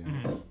 yeah.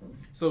 Mm-hmm.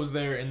 So it was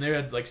there, and they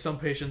had, like, some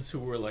patients who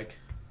were, like,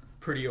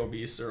 pretty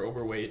obese or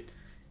overweight,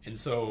 and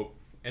who were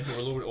a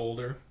little bit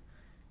older,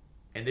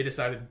 and they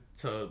decided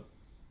to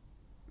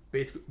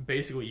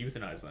basically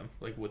euthanize them,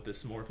 like, with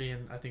this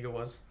morphine, I think it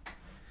was.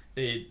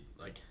 They,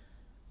 like,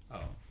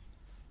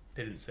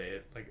 they didn't say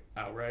it, like,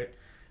 outright,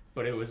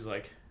 but it was,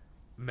 like,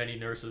 many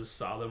nurses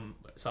saw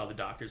the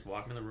doctors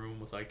walk in the room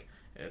with, like,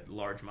 a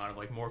large amount of,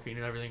 like, morphine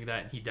and everything like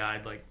that, and he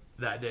died, like,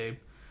 that day.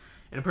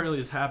 And apparently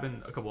this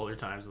happened a couple other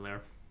times in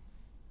there.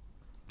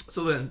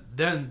 So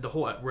then the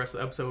whole rest of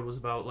the episode was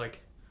about,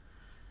 like,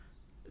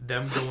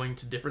 them going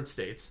to different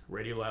states,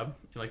 Radiolab,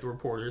 and, like, the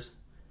reporters,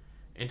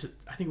 and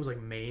I think it was,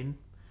 like, Maine,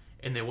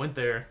 and they went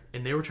there,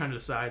 and they were trying to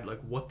decide, like,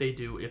 what they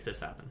do if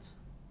this happens.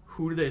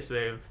 Who do they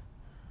save,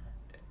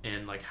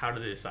 and, like, how do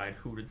they decide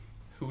who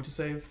to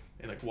save,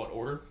 and, like, what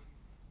order?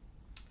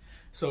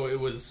 So it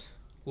was,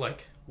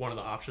 like, one of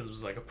the options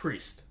was, like, a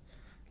priest,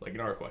 like, in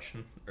our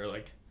question, or,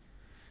 like,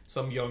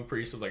 some young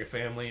priest with, like, a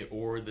family,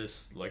 or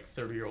this, like,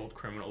 30-year-old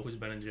criminal who's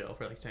been in jail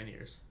for, like, 10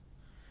 years.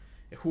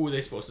 Who are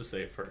they supposed to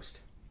save first?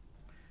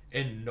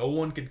 And no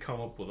one could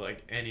come up with,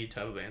 like, any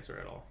type of answer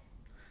at all.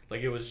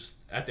 Like, it was just,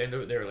 at the end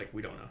of it, they were like,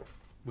 we don't know.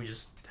 We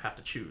just have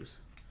to choose.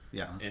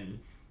 Yeah. And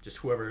just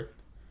whoever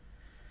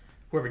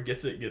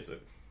gets it, gets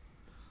it.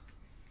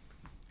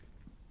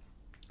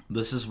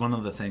 This is one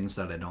of the things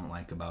that I don't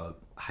like about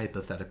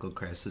hypothetical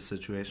crisis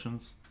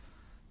situations.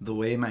 The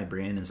way my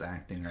brain is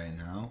acting right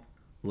now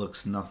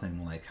looks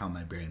nothing like how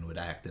my brain would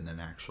act in an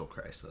actual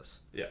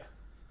crisis. Yeah.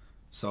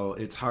 So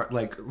it's hard,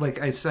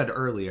 like I said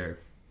earlier,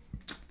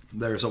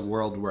 there's a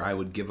world where I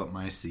would give up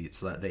my seat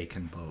so that they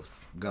can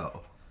both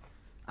go.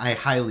 I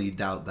highly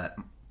doubt that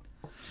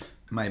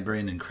my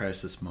brain in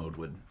crisis mode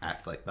would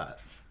act like that.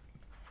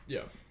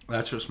 Yeah.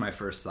 That's just my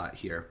first thought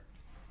here.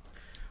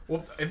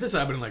 Well, if this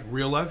happened in, like,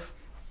 real life,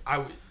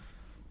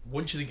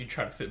 wouldn't you think you'd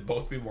try to fit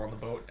both people on the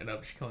boat and end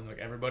up killing, like,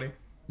 everybody?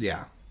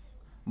 Yeah.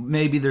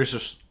 Maybe there's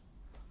just...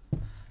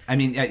 I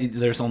mean,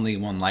 there's only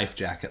one life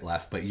jacket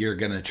left, but you're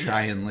going to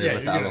try and live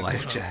without a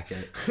life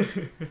jacket.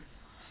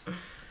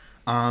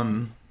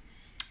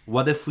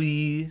 What if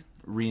we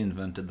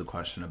reinvented the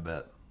question a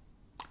bit?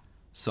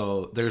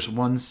 So there's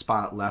one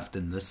spot left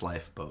in this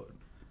lifeboat,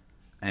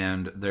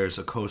 and there's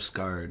a Coast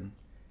Guard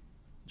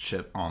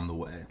ship on the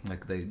way.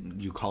 Like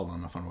you called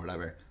on the phone or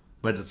whatever,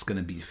 but it's going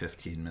to be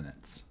 15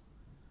 minutes.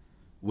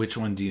 Which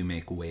one do you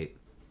make wait?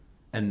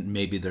 And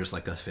maybe there's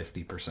like a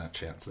 50%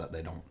 chance that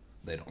they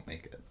don't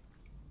make it.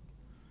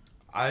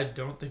 I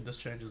don't think this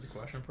changes the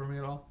question for me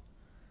at all.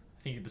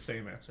 I think the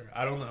same answer.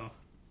 I don't know.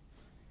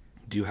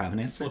 Do you have an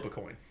answer? Flip a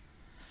coin.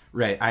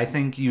 Right. I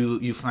think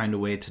you find a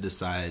way to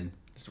decide.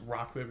 Just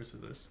rock, paper,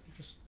 scissors.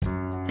 Just...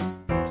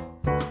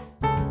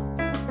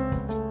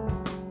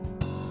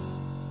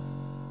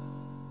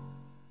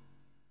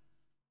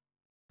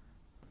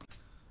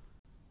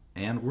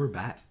 And we're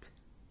back.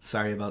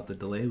 Sorry about the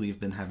delay. We've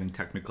been having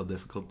technical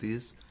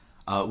difficulties.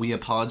 We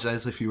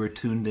apologize if you were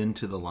tuned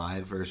into the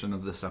live version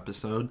of this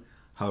episode.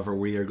 However,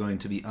 we are going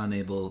to be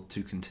unable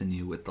to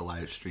continue with the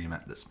live stream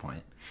at this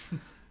point.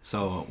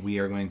 So we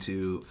are going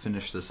to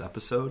finish this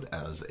episode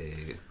as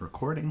a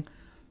recording,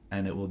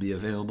 and it will be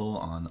available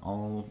on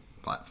all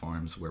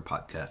platforms where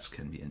podcasts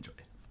can be enjoyed.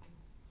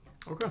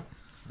 Okay.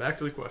 Back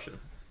to the question.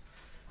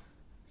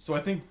 So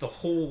I think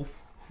no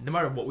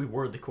matter what we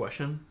word the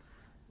question,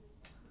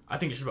 I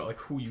think it's just about like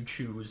who you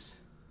choose.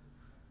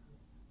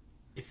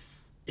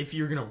 If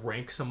you're gonna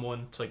rank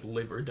someone to like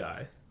live or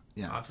die,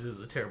 Yeah. obviously this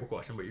is a terrible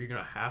question, but you're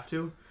gonna have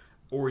to,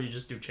 or you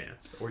just do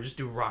chance, or just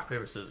do rock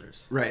paper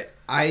scissors. Right.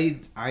 I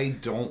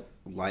don't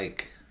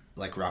like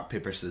rock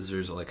paper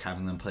scissors or like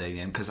having them play a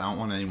game because I don't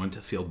want anyone to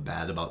feel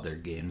bad about their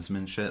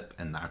gamesmanship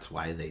and that's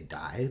why they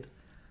died.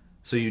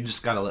 So you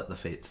just gotta let the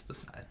fates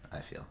decide. I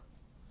feel.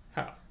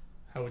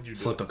 How would you do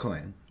Flip it? a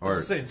coin or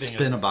the same thing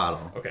spin as- a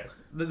bottle. Okay,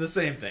 the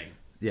same thing.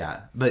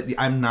 Yeah, but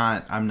I'm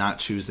not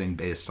choosing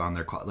based on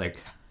their like.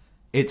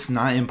 It's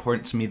not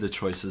important to me the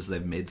choices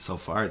they've made so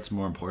far. It's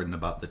more important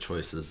about the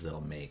choices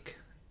they'll make.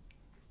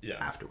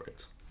 Yeah.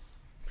 Afterwards.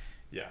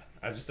 Yeah,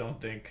 I just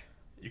don't think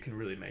you can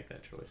really make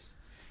that choice.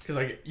 Because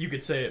like you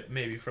could say it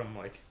maybe from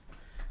like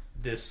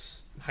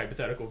this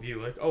hypothetical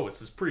view, like, oh, it's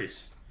this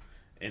priest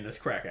and this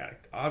crack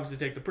addict. Obviously,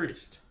 take the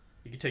priest.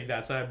 You could take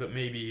that side, but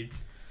maybe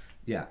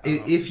Yeah,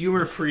 if you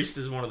were priest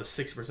is one of the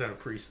 6% of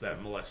priests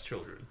that molest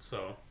children.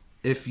 So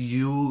if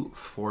you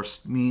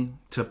forced me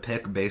to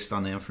pick based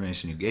on the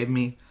information you gave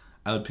me,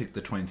 I would pick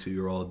the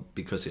 22-year-old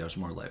because he has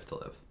more life to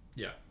live.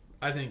 yeah,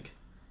 I think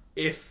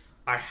if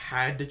I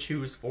had to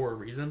choose for a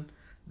reason,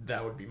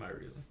 that would be my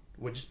reason.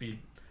 Would just be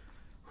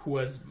who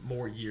has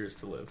more years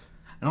to live.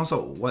 And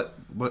also,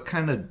 what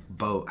kind of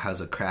boat has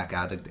a crack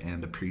addict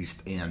and a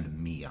priest and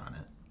me on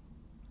it?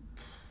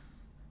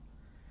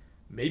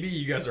 Maybe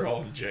you guys are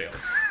all in jail.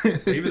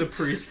 Maybe the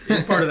priest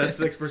is part of that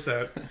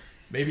 6%.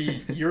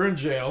 Maybe you're in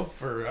jail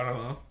for, I don't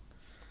know.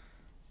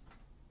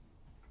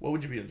 What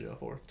would you be in jail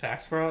for?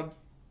 Tax fraud?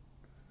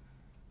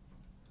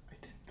 I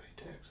didn't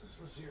pay taxes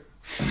this year.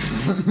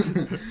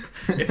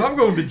 If I'm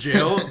going to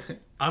jail,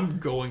 I'm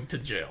going to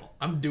jail.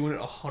 I'm doing it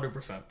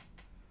 100%.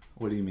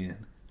 What do you mean?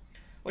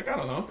 Like, I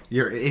don't know.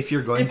 If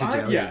you're going to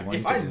jail, you're going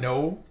if to I jail.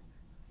 know,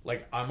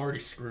 like, I'm already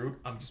screwed,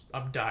 I'm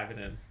diving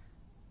in.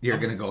 You're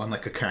going to go on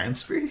like a crime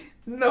spree?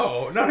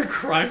 No, not a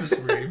crime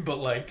spree, but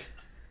like,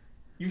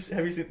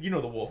 have you seen, you know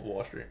The Wolf of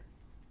Wall Street?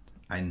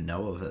 I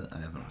know of it. I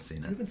haven't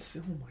seen it.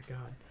 Oh my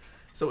god.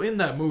 So in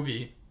that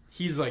movie,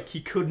 he's like, he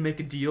could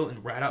make a deal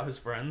and rat out his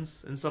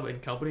friends and stuff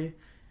in company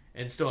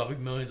and still have like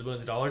millions and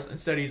millions of dollars.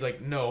 Instead, he's like,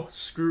 no,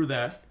 screw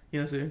that. You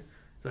know what I'm saying?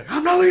 He's like,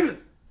 I'm not leaving.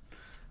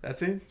 That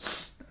scene?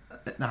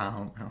 No, I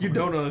don't You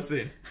don't know the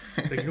scene.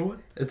 Like, you know what?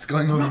 It's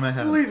going over my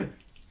head. I'm leaving.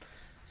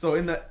 So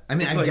in that, I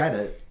mean, it's I like, get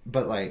it,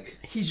 but like...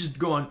 he's just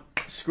going,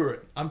 screw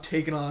it. I'm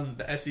taking on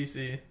the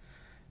SEC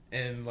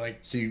and like,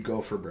 So you'd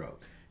go for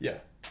broke. yeah,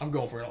 I'm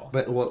going for it all.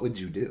 But what would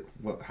you do?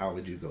 How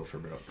would you go for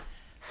broke?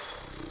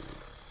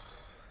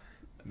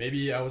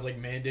 Maybe I was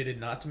like mandated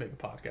not to make a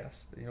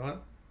podcast. You know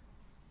what?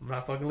 I'm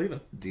not fucking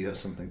leaving. Do you have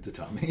something to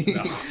tell me?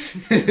 No.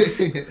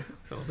 I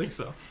don't think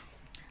so.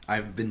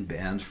 I've been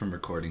banned from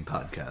recording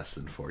podcasts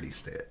in 40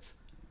 states.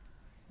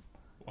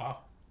 Wow.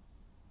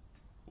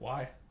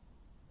 Why?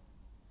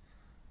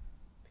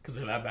 Because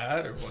they're that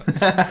bad or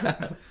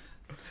what?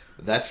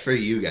 That's for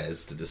you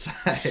guys to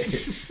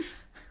decide.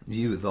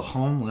 You, the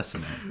home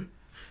listener.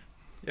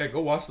 Yeah,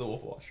 go watch The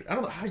Wolf of Wall Street. I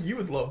don't know how you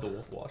would love The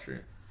Wolf of Wall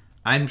Street.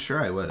 I'm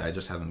sure I would. I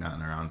just haven't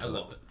gotten around to I it.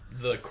 love it.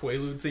 The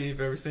Quaalude scene, if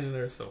you've ever seen it,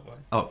 there is so funny.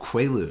 Oh,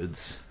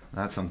 Quaaludes.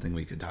 That's something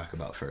we could talk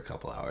about for a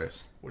couple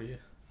hours. What do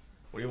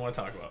you want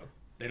to talk about?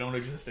 They don't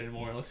exist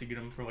anymore unless you get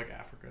them from like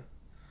Africa.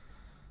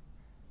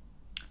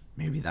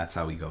 Maybe that's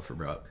how we go for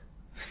broke.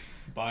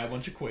 Buy a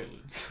bunch of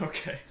Quaaludes.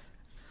 Okay.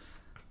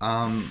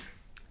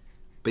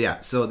 But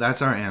yeah, so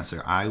that's our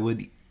answer. I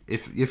would,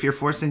 if you're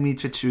forcing me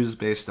to choose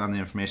based on the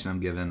information I'm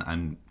given,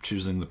 I'm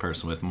choosing the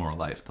person with more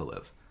life to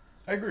live.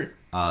 I agree.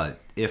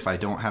 If I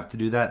don't have to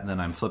do that, then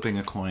I'm flipping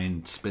a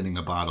coin, spinning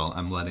a bottle.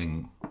 I'm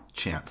letting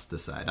chance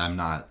decide. I'm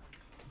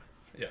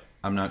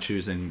not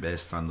choosing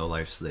based on the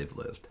lives they've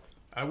lived.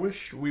 I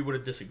wish we would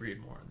have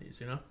disagreed more on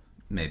these, you know?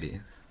 Maybe.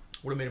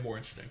 Would have made it more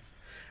interesting.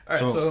 All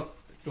right, so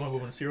you want to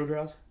move on to cereal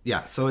draws?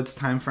 Yeah, so it's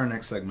time for our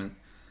next segment.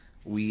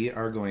 We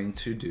are going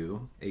to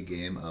do a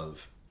game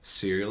of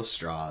cereal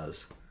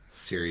straws,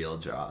 cereal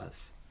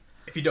draws.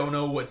 If you don't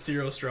know what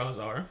cereal straws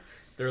are,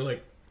 They're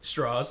like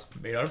straws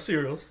made out of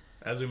cereals,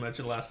 as we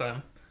mentioned last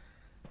time.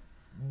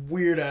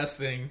 Weird ass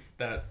thing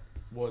that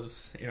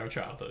was in our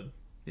childhood.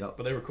 Yep.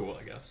 But they were cool,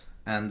 I guess.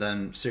 And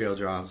then cereal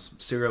draws.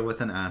 Cereal with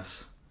an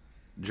S.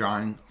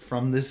 Drawing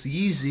from this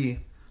Yeezy,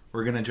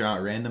 we're going to draw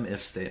a random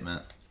if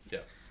statement. Yeah.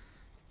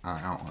 I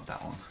don't want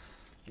that one.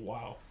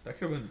 Wow. That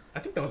could have been... I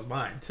think that was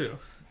mine, too.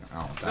 I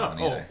don't want that one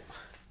either.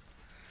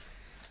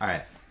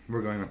 Alright,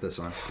 we're going with this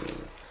one.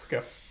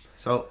 Okay.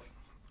 So,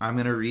 I'm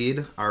going to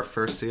read our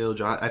first cereal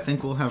draw. I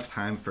think we'll have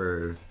time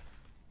for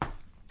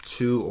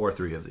 2 or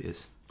 3 of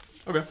these.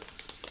 Okay.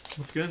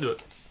 Let's get into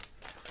it.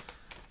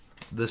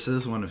 This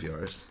is one of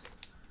yours.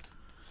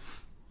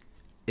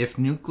 If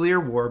nuclear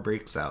war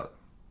breaks out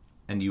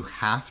and you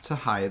have to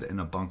hide in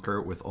a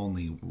bunker with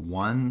only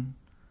one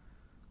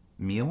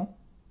meal,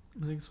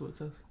 I think that's what it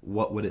says.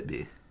 what would it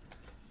be?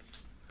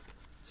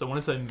 So when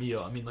I say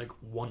meal, I mean like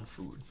one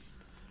food.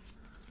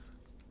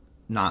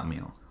 Not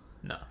meal.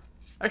 No.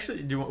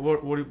 Actually, do you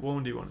want, what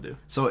one do you want to do?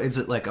 So is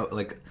it like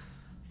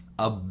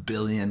a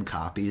billion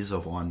copies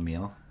of one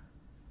meal?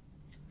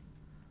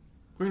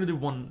 We're going to do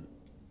one...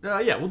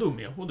 yeah, we'll do a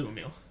meal. We'll do a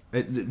meal.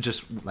 It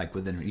just like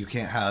within, you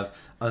can't have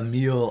a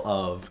meal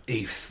of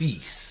a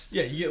feast.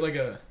 Yeah, you get like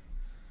a...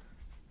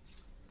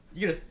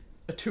 You get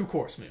a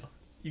 2-course meal.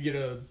 You get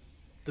a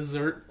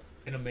dessert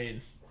and a main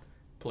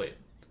plate.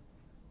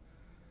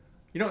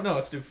 You don't know,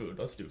 let's do food.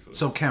 Let's do food.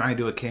 So can I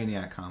do a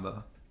caniac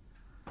combo?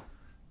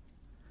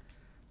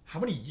 How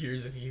many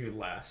years do you think you could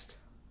last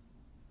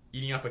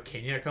eating off a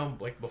caniac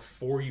combo, like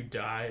before you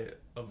die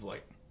of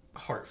like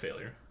heart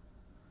failure?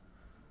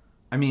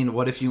 I mean,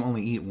 what if you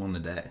only eat one a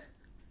day?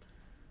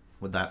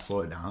 Would that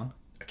slow it down?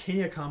 A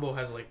caniac combo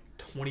has like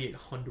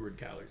 2,800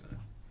 calories in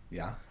it.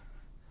 Yeah.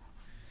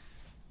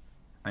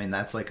 I mean,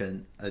 that's like a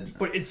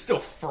But it's still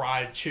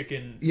fried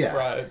chicken, Yeah.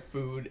 fried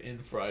food,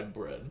 and fried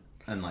bread.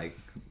 and like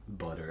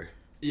butter.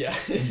 Yeah.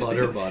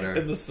 Butter.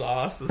 And the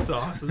sauce is,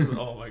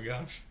 oh my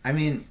gosh. I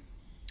mean,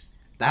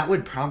 that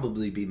would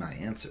probably be my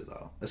answer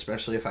though,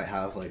 especially if I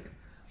have like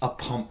a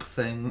pump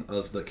thing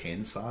of the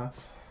cane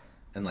sauce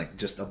and like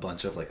just a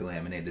bunch of like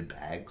laminated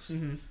bags.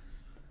 Mm-hmm.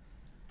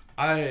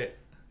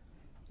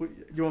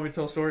 You want me to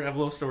tell a story? I have a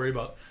little story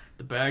about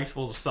the bags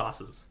full of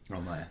sauces. Oh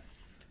my.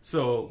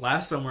 So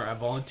last summer I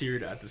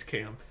volunteered at this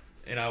camp,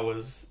 and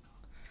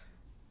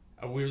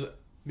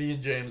me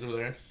and James over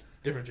there,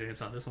 different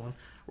James on this one,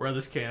 we're at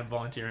this camp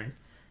volunteering,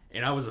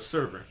 and I was a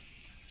server.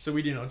 So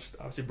we, just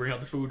obviously bring out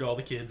the food to all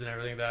the kids and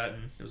everything like that,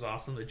 and it was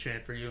awesome. They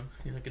chant for you,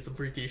 get some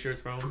free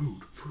T-shirts from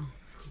them. Food.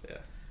 Yeah,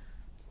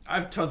 I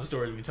have tons of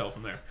stories we can tell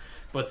from there.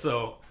 But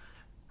so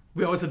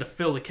we always had to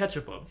fill the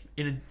ketchup up.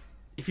 And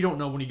if you don't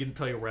know, when you get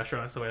into like a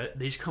restaurant and stuff like that,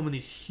 they just come in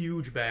these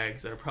huge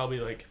bags that are probably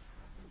like,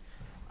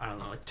 I don't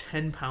know, like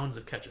 10 pounds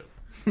of ketchup.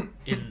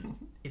 And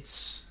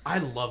I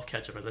love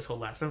ketchup, as I told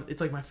last time.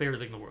 It's like my favorite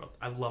thing in the world.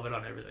 I love it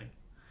on everything.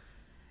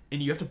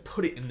 And you have to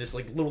put it in this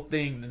like little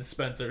thing in the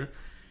dispenser.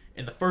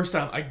 And the first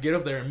time I get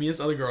up there and me and this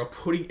other girl are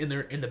putting it in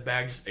there, and the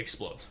bag just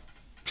explodes.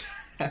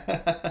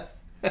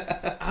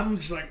 I'm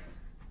just like,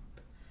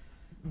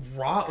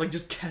 raw, like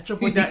just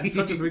ketchup like that in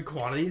such a big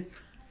quantity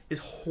is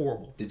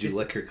horrible. Did you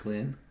lick her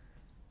clean?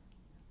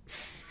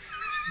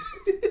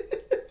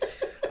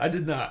 I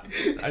did not.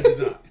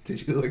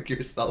 Did you lick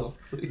yourself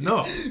clean?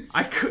 No,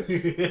 I could.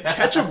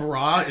 Ketchup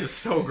raw is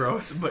so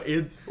gross, but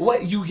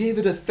What? You gave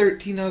it a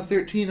 13 out of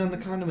 13 on the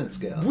condiment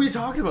scale. we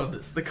talked about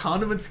this. The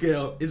condiment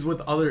scale is with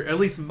at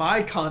least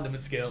my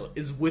condiment scale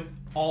is with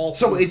all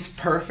So foods. it's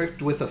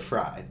perfect with a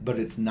fry, but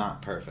it's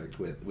not perfect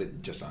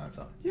with just on its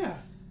own. Yeah.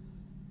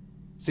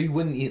 So you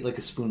wouldn't eat like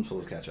a spoonful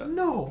of ketchup?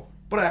 No,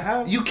 but I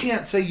have. You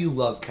can't say you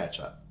love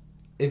ketchup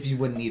if you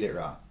wouldn't eat it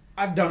raw.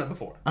 I've done it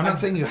before. I'm not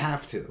saying you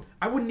have to.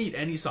 I wouldn't eat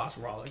any sauce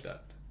raw like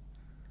that.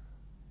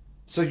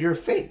 So you're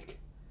fake.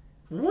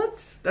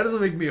 What? That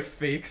doesn't make me a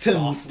fake To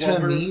sauce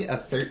lover. me, a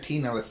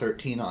 13 out of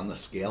 13 on the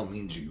scale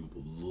means you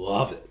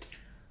love it.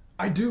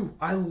 I do.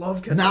 I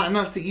love ketchup. Not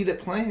enough to eat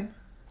it plain.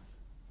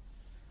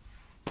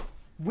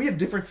 We have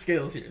different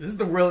scales here. This is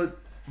the real.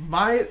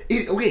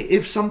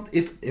 If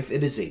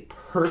it is a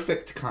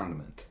perfect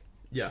condiment,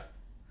 Yeah.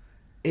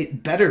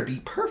 it better be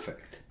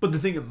perfect. But the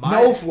thing of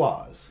No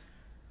flaws.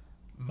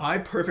 my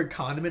perfect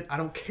condiment, I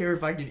don't care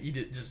if I can eat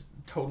it just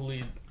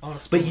totally on a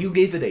spoon. But you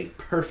gave it a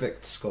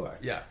perfect score.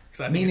 Yeah.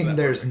 'Cause I think it's Meaning that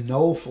there's perfect.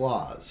 no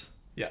flaws.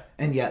 Yeah.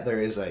 And yet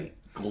there is a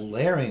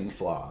glaring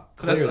flaw.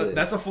 Clearly.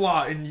 That's a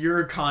flaw in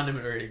your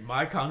condiment rating.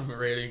 My condiment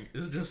rating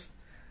is just,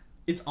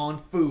 it's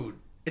on food.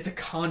 It's a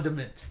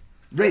condiment.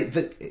 Right,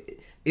 but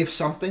if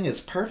something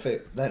is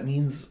perfect, that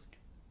means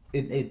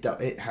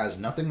it has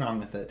nothing wrong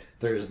with it.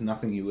 There's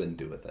nothing you wouldn't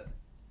do with it.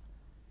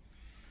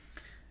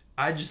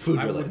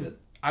 Food related.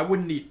 I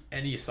wouldn't eat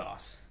any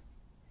sauce.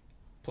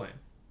 Plain.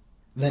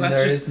 Then that's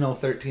there just- is no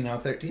 13 out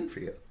of 13 for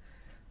you.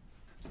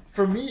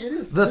 For me, it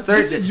is. The third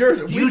This is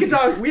yours. We can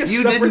talk. We have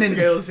separate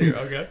scales here.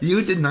 Okay.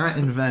 You did not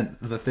invent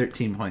the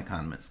 13-point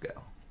condiment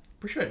scale.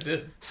 Pretty sure I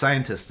did.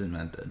 Scientists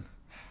invented.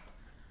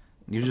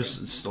 You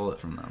just stole it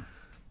from them.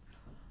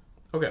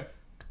 Okay.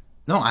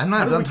 No, I'm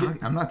not How done did we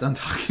talking. I'm not done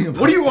talking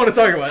about. What do you want to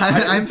talk about? I'm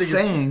think it's-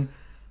 saying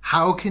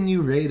How can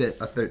you rate it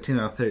a 13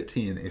 out of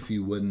 13 if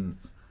you wouldn't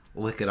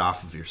lick it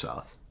off of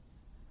yourself?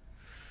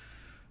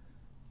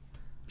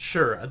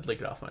 Sure, I'd lick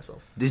it off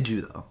myself. Did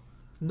you, though?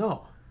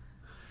 No.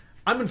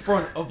 I'm in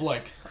front of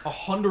like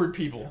 100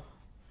 people.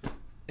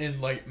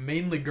 And like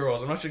mainly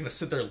girls. I'm not just gonna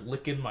sit there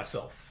licking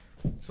myself.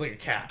 It's like a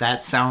cat.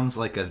 That sounds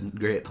like a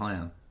great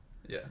plan.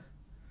 Yeah.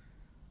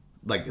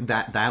 Like,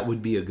 that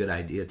would be a good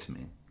idea to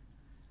me.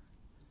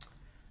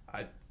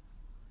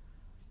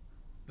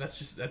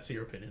 That's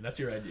your opinion. That's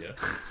your idea.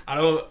 I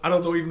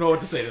don't even know what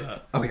to say to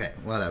that. Okay,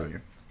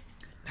 whatever.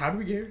 How did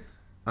we get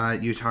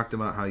here? You talked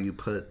about how you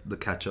put the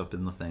ketchup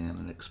in the thing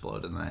and it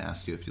exploded, and I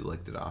asked you if you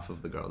licked it off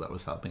of the girl that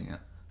was helping you,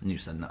 and you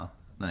said no.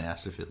 And I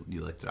asked if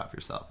you licked it off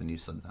yourself, and you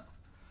said no.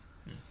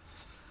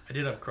 I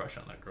did have a crush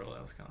on that girl.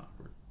 That was kind of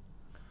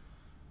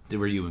awkward.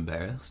 Were you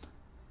embarrassed?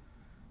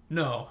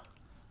 No,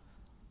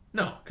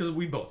 because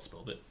we both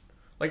spilled it.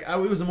 Like it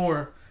was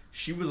more.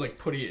 She was like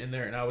putting it in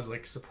there, and I was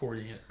like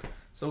supporting it.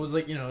 So it was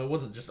like, it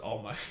wasn't just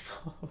all my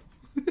fault.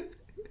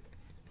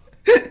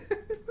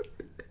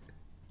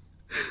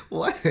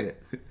 What?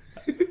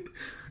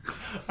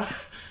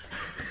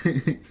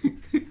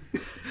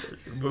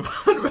 Move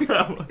on with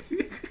that one.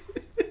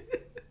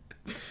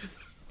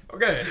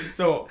 Okay,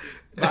 so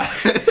my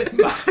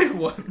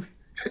one.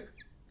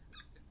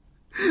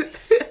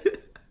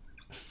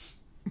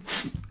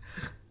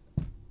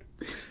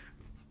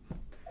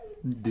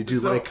 Did you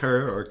like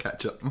her or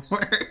ketchup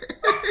more?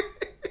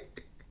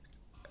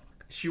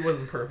 She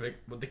wasn't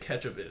perfect, but the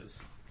ketchup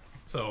is.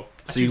 So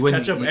I So choose you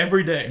wouldn't ketchup eat-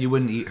 every day. You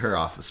wouldn't eat her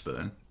off a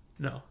spoon.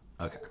 No.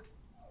 Okay.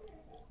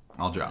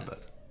 I'll drop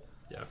it.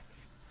 Yeah.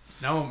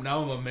 Now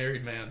I'm a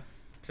married man,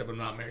 except I'm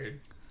not married.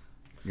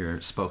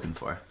 You're spoken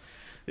for.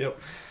 Yep.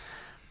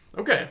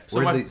 Okay. So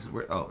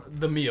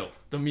the meal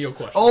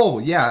question. Oh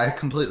yeah, I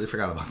completely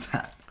forgot about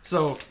that.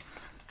 So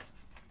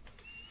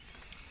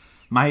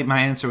My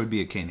answer would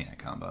be a Caniac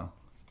combo.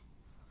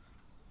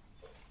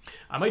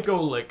 I might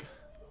go like.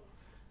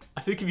 I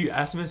think if you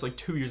asked me this like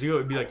 2 years ago,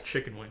 it'd be like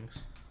chicken wings.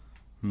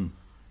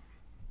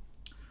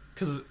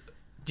 Because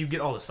do you get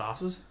all the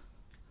sauces?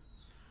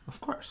 Of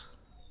course.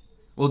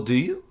 Well, do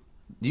you?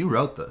 You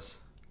wrote this.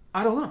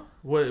 I don't know.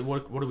 What are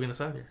we gonna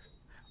decide here?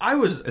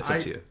 It's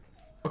up to you.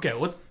 Okay,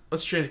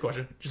 let's change the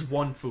question. Just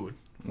one food.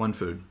 One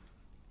food.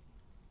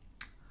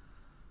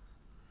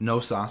 No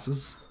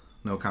sauces.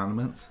 No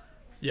condiments.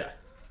 Yeah.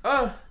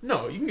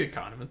 No, you can get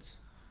condiments,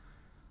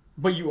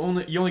 but you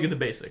only get the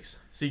basics.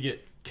 So you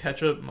get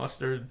ketchup,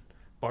 mustard,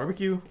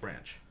 barbecue,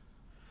 ranch,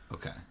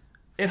 Okay.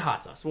 and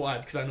hot sauce. We'll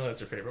add because I know that's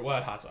your favorite. We'll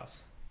add hot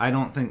sauce. I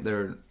don't think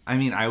they're. I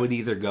mean, I would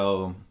either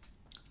go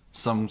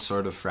some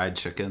sort of fried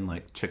chicken,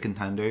 like chicken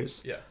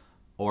tenders, Yeah.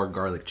 or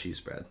garlic cheese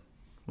bread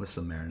with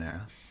some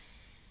marinara.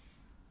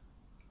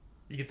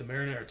 You get the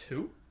marinara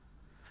too.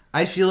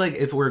 I feel like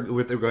if we're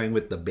going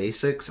with the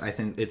basics, I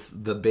think it's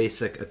the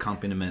basic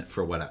accompaniment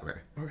for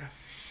whatever. Okay.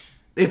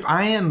 If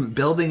I am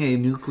building a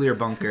nuclear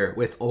bunker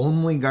with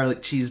only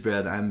garlic cheese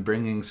bread, I'm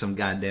bringing some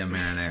goddamn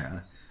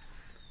marinara.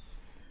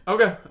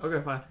 Okay.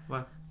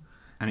 Fine.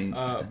 I mean,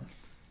 I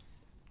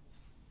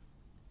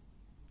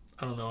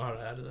don't know how to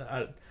add to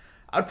that.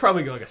 I'd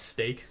probably go like a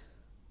steak.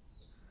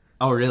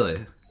 oh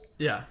really?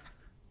 Yeah.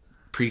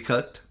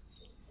 Pre-cooked?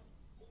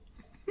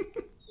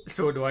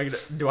 So do I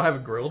have a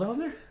grill down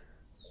there?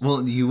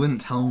 Well, you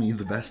wouldn't tell me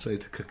the best way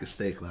to cook a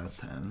steak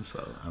last time,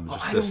 so I'm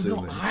just I don't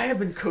assuming. know. I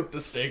haven't cooked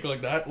a steak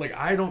like that. Like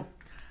I don't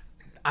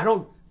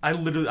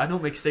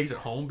make steaks at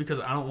home because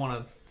I don't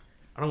want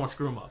to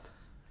screw them up.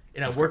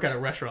 And I work at a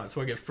restaurant,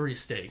 so I get free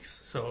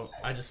steaks. So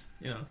I just,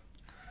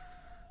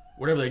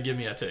 whatever they give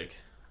me, I take.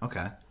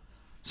 Okay.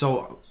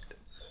 So,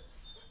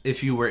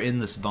 if you were in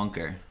this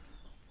bunker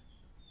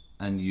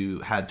and you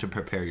had to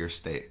prepare your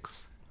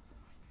steaks,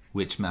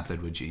 which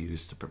method would you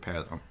use to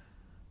prepare them?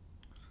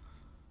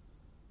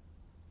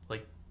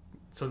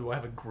 So do I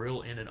have a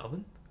grill and an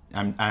oven?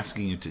 I'm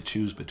asking you to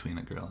choose between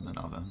a grill and an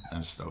oven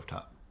and a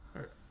stovetop.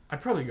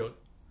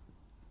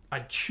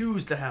 I'd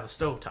choose to have a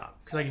stovetop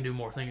because I can do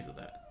more things with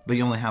that. But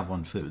you only have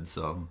one food,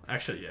 so...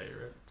 Actually, yeah, you're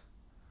right.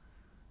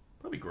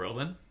 Probably grill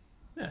then.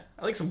 Yeah,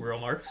 I like some grill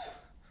marks.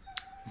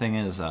 Thing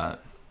is,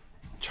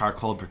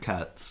 charcoal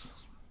briquettes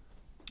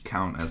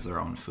count as their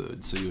own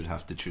food, so you would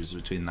have to choose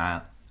between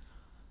that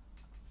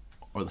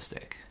or the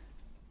steak.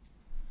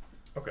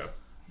 Okay.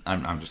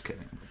 I'm just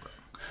kidding.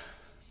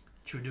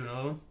 Should we do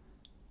another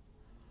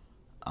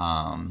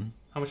one?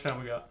 How much time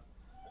we got?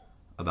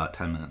 About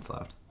 10 minutes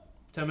left.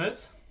 10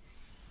 minutes?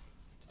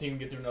 Do you think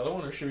we can get through another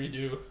one, or should we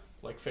do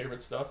like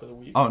favorite stuff of the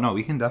week? Oh no,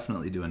 we can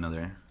definitely do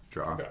another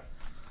draw. Okay.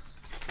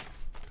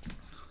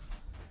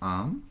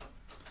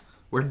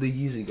 Where'd the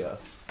Yeezy go?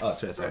 Oh,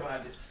 it's right there.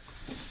 Behind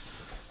you.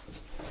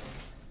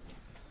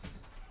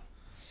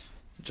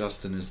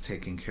 Justin is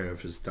taking care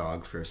of his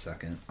dog for a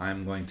second.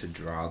 I'm going to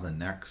draw the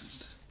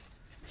next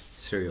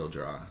cereal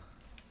draw.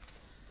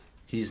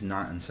 He's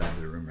not inside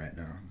the room right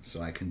now,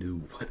 so I can do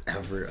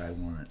whatever I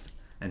want,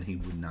 and he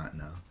would not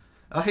know.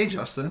 Oh, hey,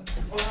 Justin.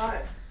 Oh,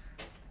 hi.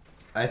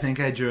 I think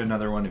I drew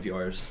another one of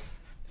yours.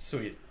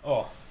 Sweet.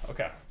 Oh,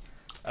 okay.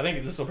 I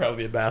think this will probably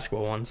be a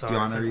basketball one. So Do you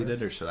want to read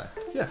it or should I?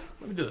 Yeah,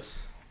 let me do this.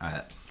 All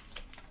right.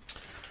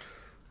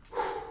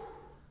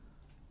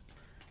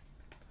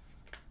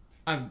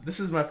 This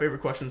is my favorite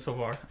question so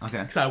far.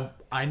 Okay. Because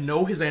I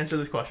know his answer to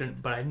this question,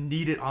 but I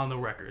need it on the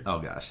record. Oh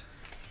gosh.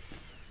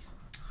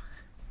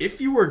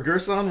 If you were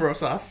Gerson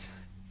Rosas,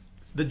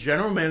 the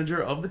general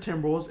manager of the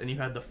Timberwolves, and you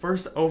had the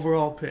first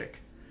overall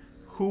pick,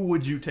 who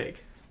would you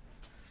take?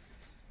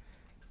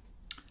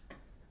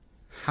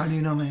 How do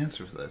you know my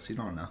answer for this? You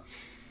don't know.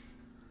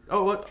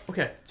 Oh, what?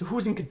 Okay. So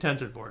who's in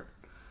contention for it?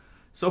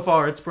 So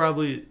far, it's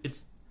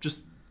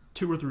just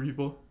 2 or 3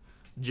 people: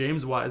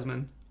 James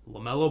Wiseman,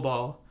 LaMelo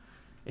Ball,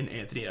 and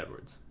Anthony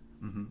Edwards.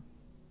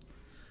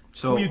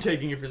 So Who are you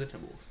taking if you're the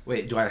Timberwolves?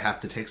 wait, do I have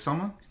to take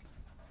someone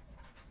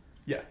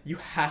Yeah, you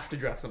have to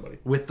draft somebody.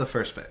 with the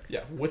first pick?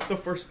 Yeah, with the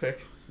first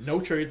pick,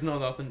 no trades, no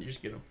nothing. You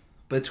just get them.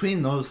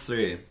 Between those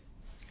three,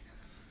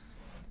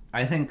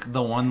 I think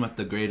the one with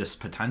the greatest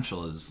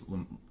potential is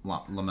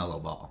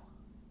LaMelo Ball.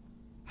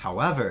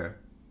 However,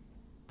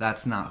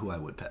 that's not who I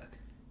would pick.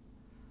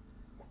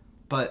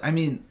 But I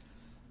mean,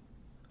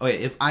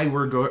 wait, if I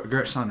were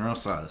Gerson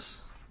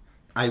Rosas,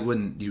 I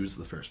wouldn't use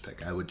the first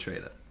pick. I would trade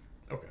it.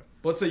 Okay.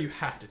 But let's say you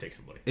have to take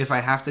somebody. If I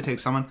have to take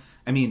someone,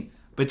 I mean,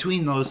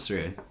 between those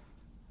three,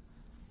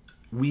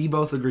 we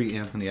both agree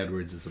Anthony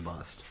Edwards is a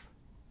bust.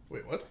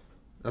 Wait, what?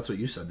 That's what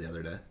you said the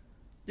other day.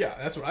 Yeah,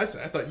 that's what I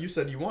said. I thought you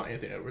said you want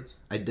Anthony Edwards.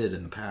 I did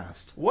in the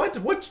past. What?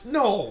 What?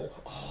 No.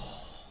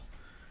 Oh.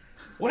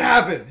 What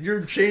happened?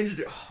 You're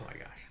changed. Oh my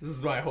gosh. This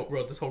is why I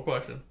wrote this whole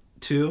question.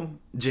 2,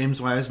 James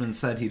Wiseman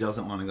said he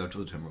doesn't want to go to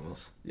the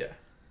Timberwolves. Yeah.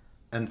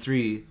 And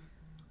 3,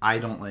 I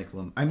don't like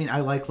I mean, I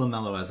like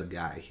LaMelo as a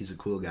guy. He's a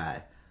cool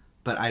guy.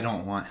 But I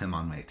don't want him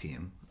on my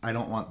team. I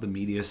don't want the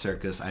media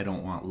circus. I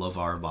don't want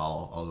LeVar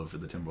Ball all over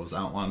the Timberwolves. I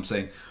don't want him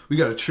saying, we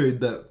got to trade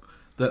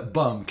that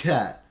bum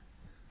cat.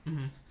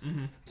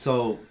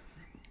 So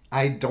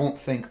I don't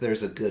think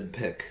there's a good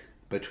pick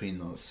between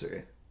those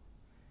 3.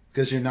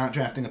 Because you're not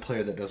drafting a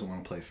player that doesn't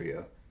want to play for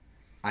you.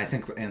 I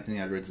think Anthony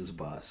Edwards is a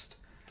bust.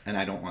 And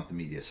I don't want the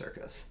media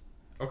circus.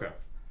 Okay.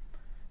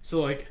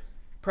 So, like,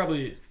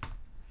 probably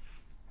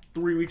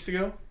 3 weeks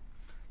ago,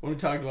 when we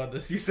talked about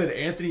this, you said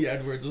Anthony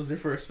Edwards was your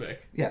first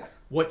pick. Yeah.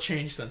 What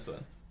changed since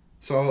then?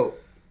 So,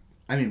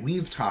 I mean,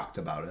 we've talked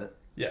about it.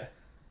 Yeah.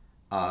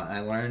 I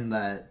learned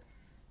that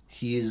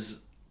he's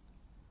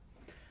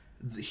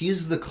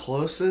the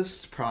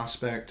closest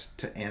prospect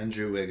to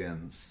Andrew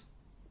Wiggins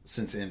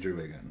since Andrew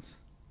Wiggins.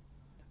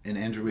 And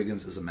Andrew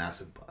Wiggins is a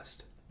massive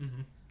bust.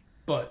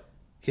 But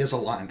He has a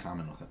lot in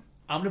common with him.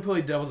 I'm going to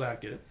play devil's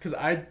advocate because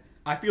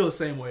I feel the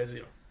same way as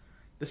you.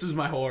 This is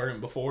my whole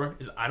argument before,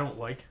 is I don't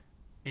like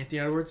Anthony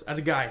Edwards. As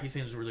a guy, he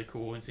seems really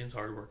cool and seems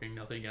hardworking.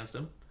 Nothing against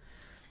him.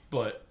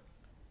 But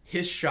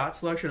his shot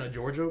selection at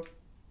Georgia,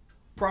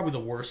 probably the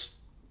worst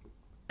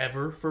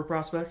ever for a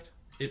prospect.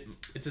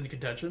 It's in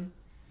contention.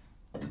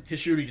 His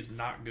shooting is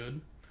not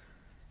good.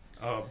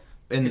 And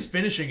His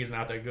finishing is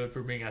not that good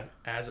for being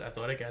as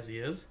athletic as he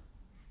is.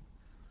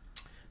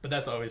 But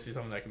that's obviously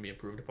something that can be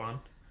improved upon.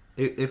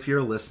 if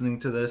you're listening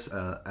to this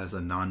as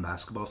a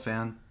non-basketball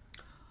fan,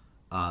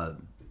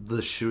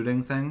 the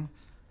shooting thing,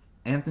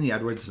 Anthony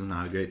Edwards is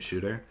not a great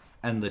shooter,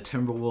 and the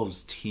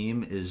Timberwolves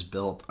team is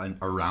built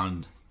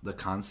around the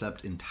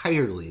concept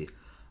entirely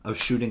of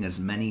shooting as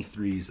many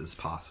threes as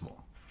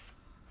possible.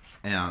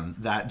 And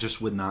that just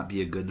would not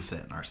be a good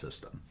fit in our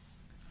system.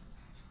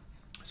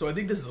 So I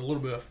think this is a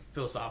little bit of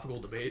philosophical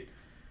debate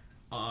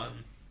on,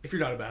 if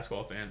you're not a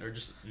basketball fan or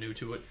just new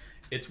to it,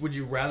 it's would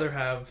you rather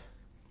have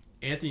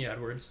Anthony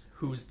Edwards,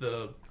 who's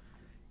the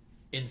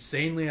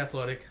insanely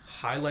athletic,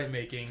 highlight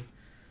making,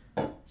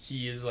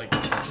 he is like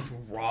just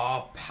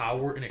raw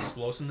power and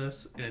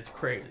explosiveness, and it's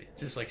crazy.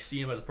 Just like see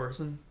him as a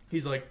person.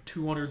 He's like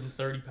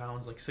 230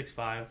 pounds, like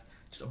 6'5",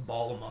 just a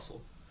ball of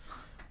muscle.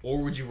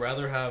 Or would you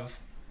rather have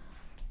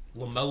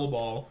LaMelo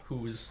Ball,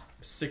 who's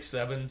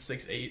 6'7",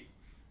 6'8", I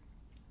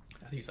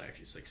think he's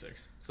actually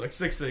 6'6". So like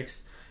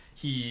 6'6",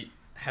 he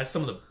has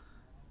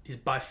he's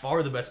by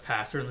far the best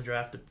passer in the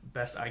draft, the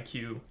best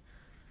IQ,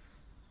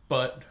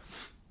 but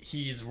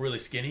he's really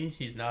skinny.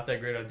 He's not that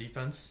great on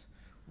defense.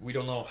 We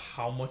don't know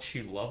how much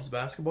he loves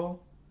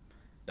basketball.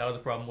 That was a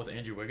problem with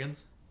Andrew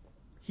Wiggins.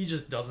 He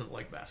just doesn't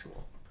like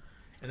basketball.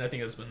 And I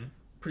think that's been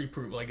pretty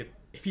proven. Like,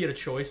 if he had a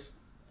choice,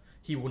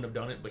 he wouldn't have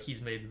done it, but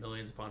he's made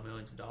millions upon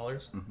millions of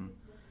dollars. Mm-hmm.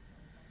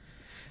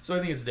 So I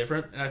think it's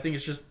different, and I think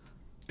it's just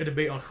a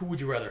debate on who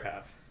would you rather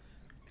have.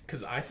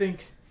 Because I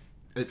think...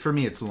 For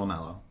me, it's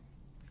LaMelo.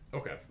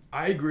 Okay.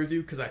 I agree with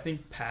you, because I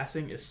think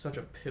passing is such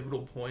a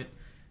pivotal point.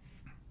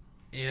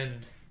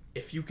 And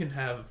if you can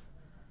have...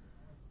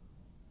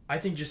 I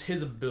think just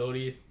his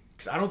ability...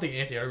 Because I don't think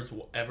Anthony Edwards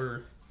will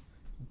ever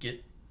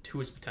get to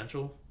his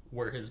potential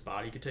where his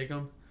body could take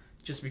him.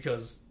 Just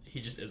because he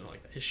just isn't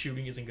like that. His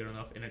shooting isn't good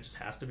enough, and it just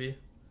has to be.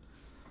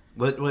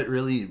 What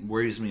really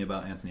worries me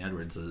about Anthony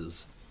Edwards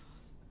is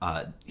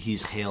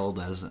he's hailed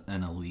as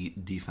an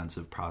elite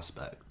defensive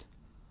prospect.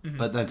 Mm-hmm.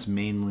 But that's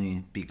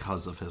mainly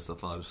because of his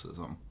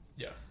athleticism.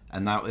 Yeah.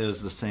 And that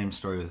was the same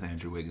story with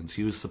Andrew Wiggins.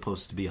 He was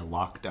supposed to be a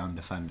lockdown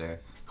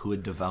defender who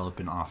would develop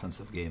an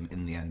offensive game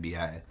in the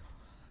NBA.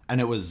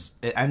 And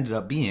it ended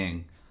up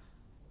being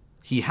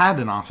he had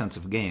an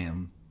offensive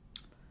game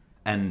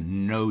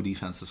and no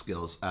defensive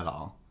skills at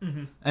all.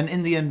 Mm-hmm. And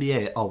in the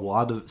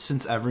NBA,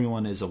 since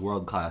everyone is a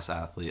world-class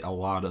athlete, a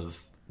lot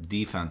of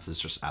defense is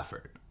just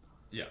effort.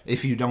 Yeah.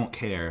 If you don't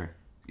care,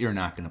 you're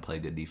not going to play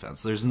good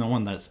defense. There's no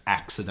one that's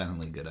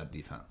accidentally good at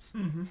defense.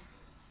 Mm-hmm.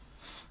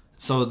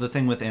 So the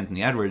thing with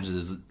Anthony Edwards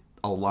is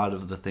a lot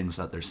of the things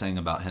that they're saying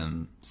about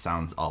him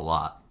sounds a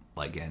lot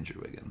like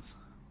Andrew Wiggins.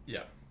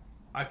 Yeah.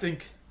 I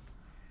think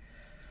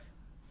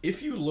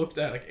if you looked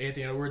at like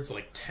Anthony Edwards'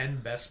 like 10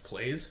 best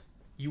plays,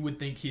 you would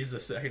think he's the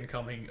second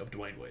coming of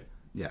Dwayne Wade.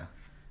 Yeah.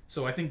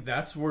 So I think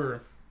that's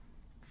where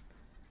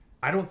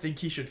I don't think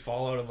he should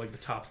fall out of like the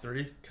top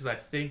 3 because I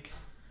think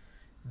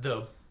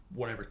the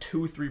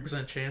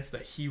 2-3% chance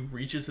that he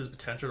reaches his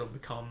potential and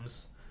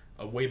becomes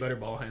a way better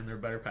ball handler,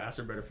 better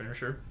passer, better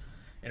finisher,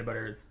 and a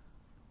better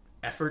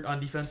effort on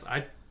defense.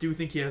 I do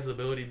think he has the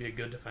ability to be a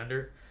good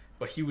defender,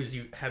 but he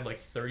had like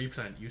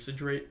 30%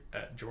 usage rate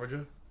at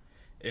Georgia.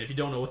 And if you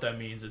don't know what that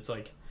means, it's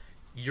like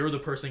you're the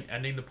person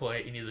ending the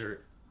play in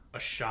either a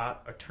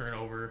shot, a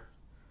turnover.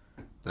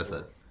 That's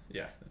it.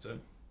 Yeah, that's it.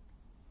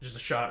 Just a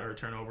shot or a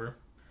turnover.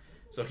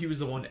 So he was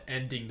the one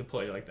ending the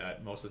play like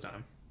that most of the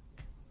time.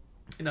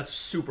 And that's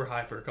super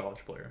high for a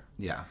college player.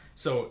 Yeah.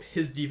 So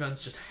his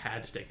defense just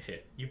had to take a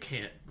hit. You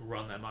can't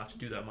run that much,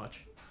 do that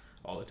much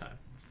all the time.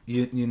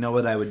 You know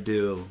what I would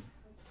do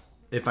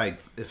if I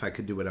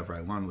could do whatever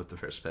I want with the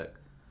first pick?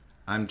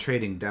 I'm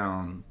trading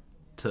down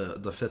to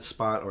the 5th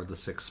spot or the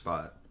 6th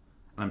spot.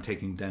 I'm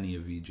taking Denny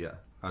Avdija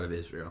out of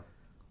Israel.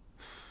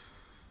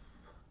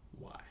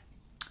 Why?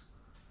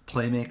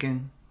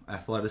 Playmaking,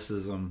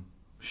 athleticism,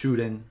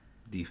 shooting,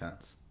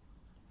 defense.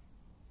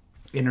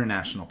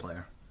 International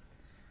player.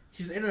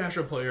 He's an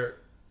international player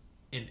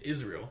in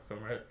Israel, if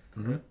I'm right.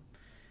 Mm-hmm.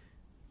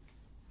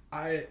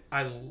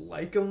 I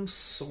like him,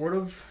 sort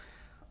of.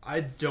 I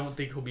don't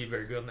think he'll be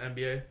very good in the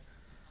NBA.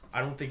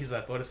 I don't think his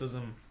athleticism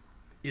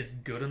is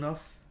good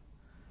enough.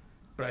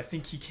 But I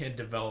think he can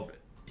develop it.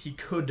 He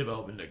could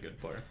develop into a good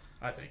player,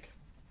 I think.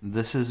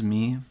 This is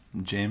me,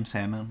 James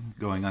Hammond,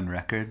 going on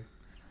record.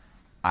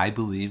 I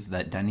believe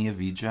that Denny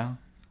Avdija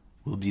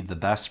will be the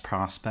best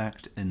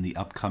prospect in the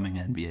upcoming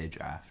NBA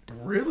draft.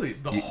 Really?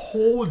 The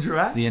whole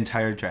draft? The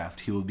entire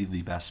draft. He will be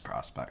the best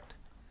prospect.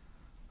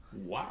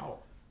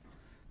 Wow.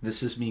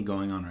 This is me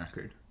going on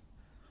record.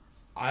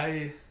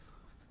 I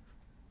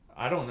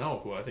don't know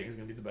who I think is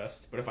going to be the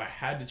best, but if I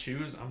had to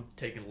choose, I'm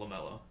taking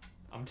LaMelo.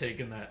 I'm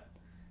taking that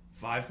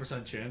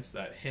 5% chance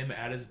that him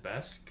at his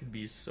best could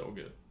be so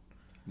good.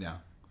 Yeah.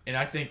 And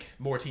I think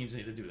more teams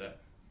need to do that.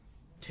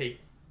 Take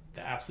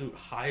the absolute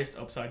highest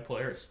upside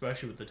player,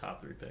 especially with the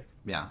top 3 pick.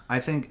 Yeah. I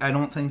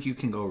don't think you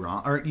can go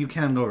wrong, or you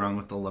can go wrong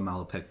with the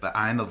LaMelo pick, but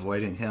I'm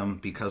avoiding him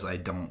because I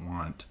don't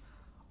want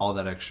all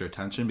that extra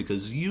attention,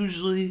 because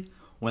usually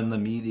when the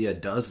media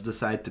does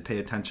decide to pay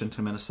attention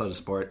to Minnesota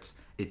sports,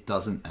 it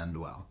doesn't end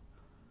well.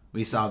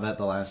 We saw that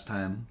the last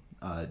time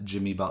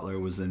Jimmy Butler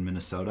was in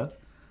Minnesota.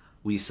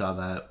 We saw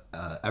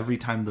that every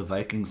time the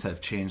Vikings have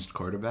changed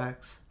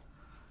quarterbacks.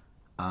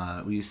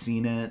 We've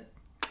seen it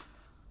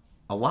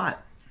a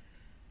lot.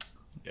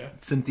 Yeah.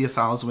 Cynthia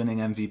Fowles winning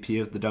MVP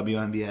of the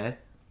WNBA,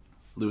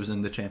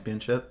 losing the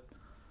championship.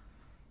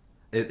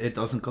 It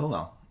doesn't go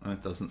well, and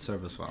it doesn't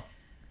serve us well.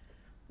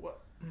 What?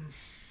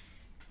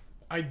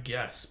 I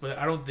guess, but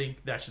I don't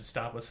think that should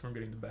stop us from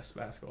getting the best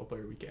basketball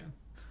player we can.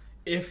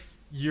 If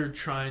you're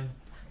trying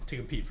to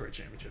compete for a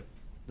championship.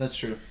 That's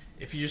true.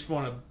 If you just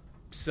want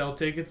to sell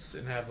tickets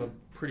and have a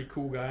pretty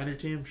cool guy on your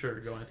team, sure,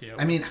 go Anthony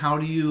Edwards. I mean, how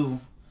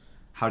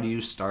do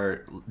you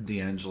start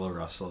D'Angelo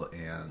Russell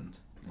and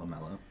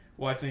LaMelo?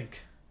 Well, I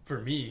think for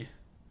me,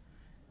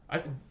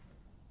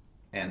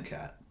 And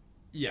Cat.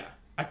 Yeah,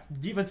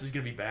 defense is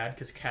going to be bad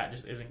because Cat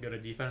just isn't good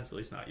at defense, at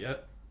least not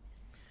yet.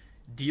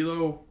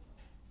 D'Lo,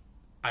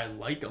 I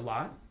like a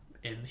lot,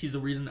 and he's the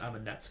reason I'm a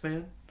Nets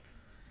fan.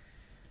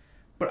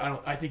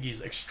 But I think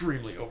he's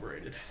extremely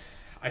overrated.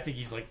 I think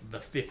he's like the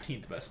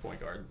 15th best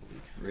point guard in the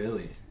league.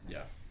 Really?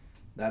 Yeah.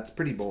 That's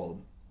pretty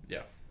bold.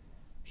 Yeah.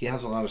 He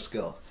has a lot of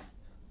skill.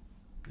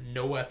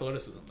 No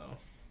athleticism, though.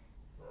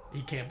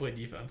 He can't play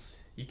defense.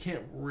 He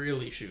can't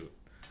really shoot.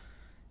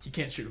 He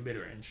can't shoot a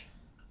mid-range.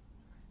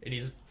 And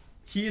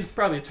he is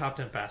probably a top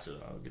 10 passer,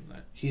 though. I'll give him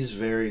that. He's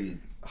very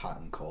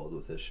hot and cold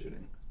with his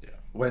shooting. Yeah.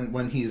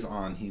 When he's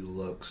on, he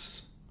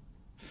looks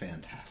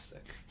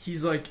fantastic.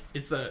 He's like,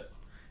 it's that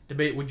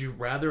debate, would you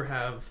rather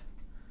have...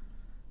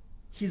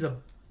 He's a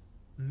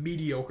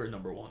mediocre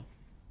number 1,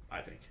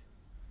 I think.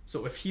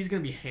 So if he's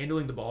going to be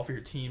handling the ball for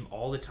your team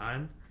all the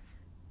time,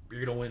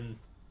 you're going to win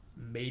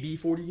maybe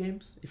 40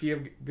 games if you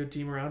have a good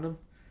team around him.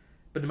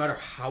 But no matter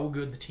how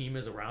good the team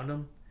is around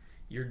him,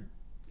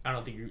 I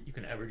don't think you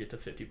can ever get to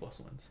 50-plus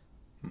wins.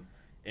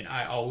 And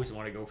I always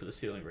want to go for the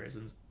ceiling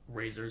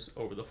raisers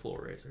over the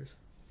floor raisers.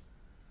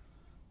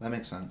 That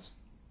makes sense.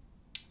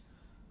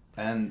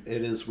 And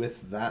it is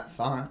with that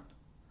thought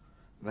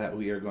that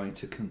we are going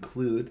to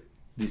conclude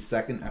the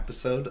second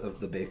episode of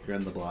The Baker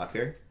and the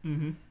Blocker.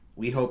 Mm-hmm.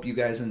 we hope you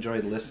guys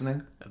enjoyed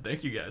listening.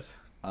 Thank you guys.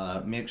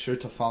 Make sure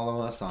to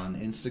follow us on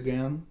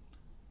Instagram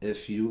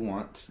if you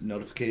want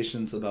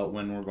notifications about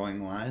when we're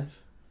going live.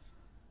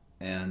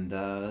 And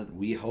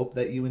we hope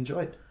that you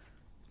enjoyed.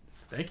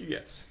 Thank you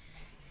guys.